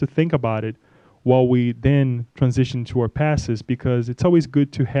for us to think about it while we then transition to our passes, because it's always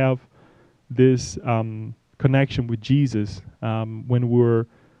good to have this connection with Jesus when we're,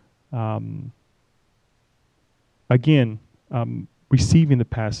 again, receiving the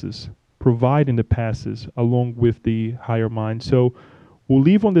passes, providing the passes along with the higher mind. So we'll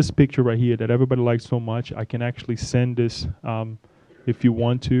leave on this picture right here that everybody likes so much. I can actually send this if you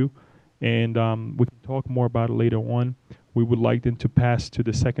want to, and we can talk more about it later on. We would like then to pass to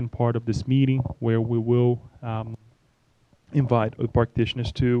the second part of this meeting, where we will invite the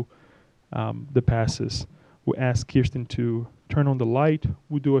practitioners to the passes. We'll ask Kirsten to turn on the light.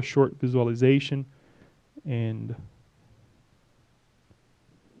 We'll do a short visualization and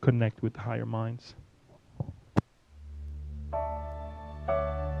connect with the higher minds.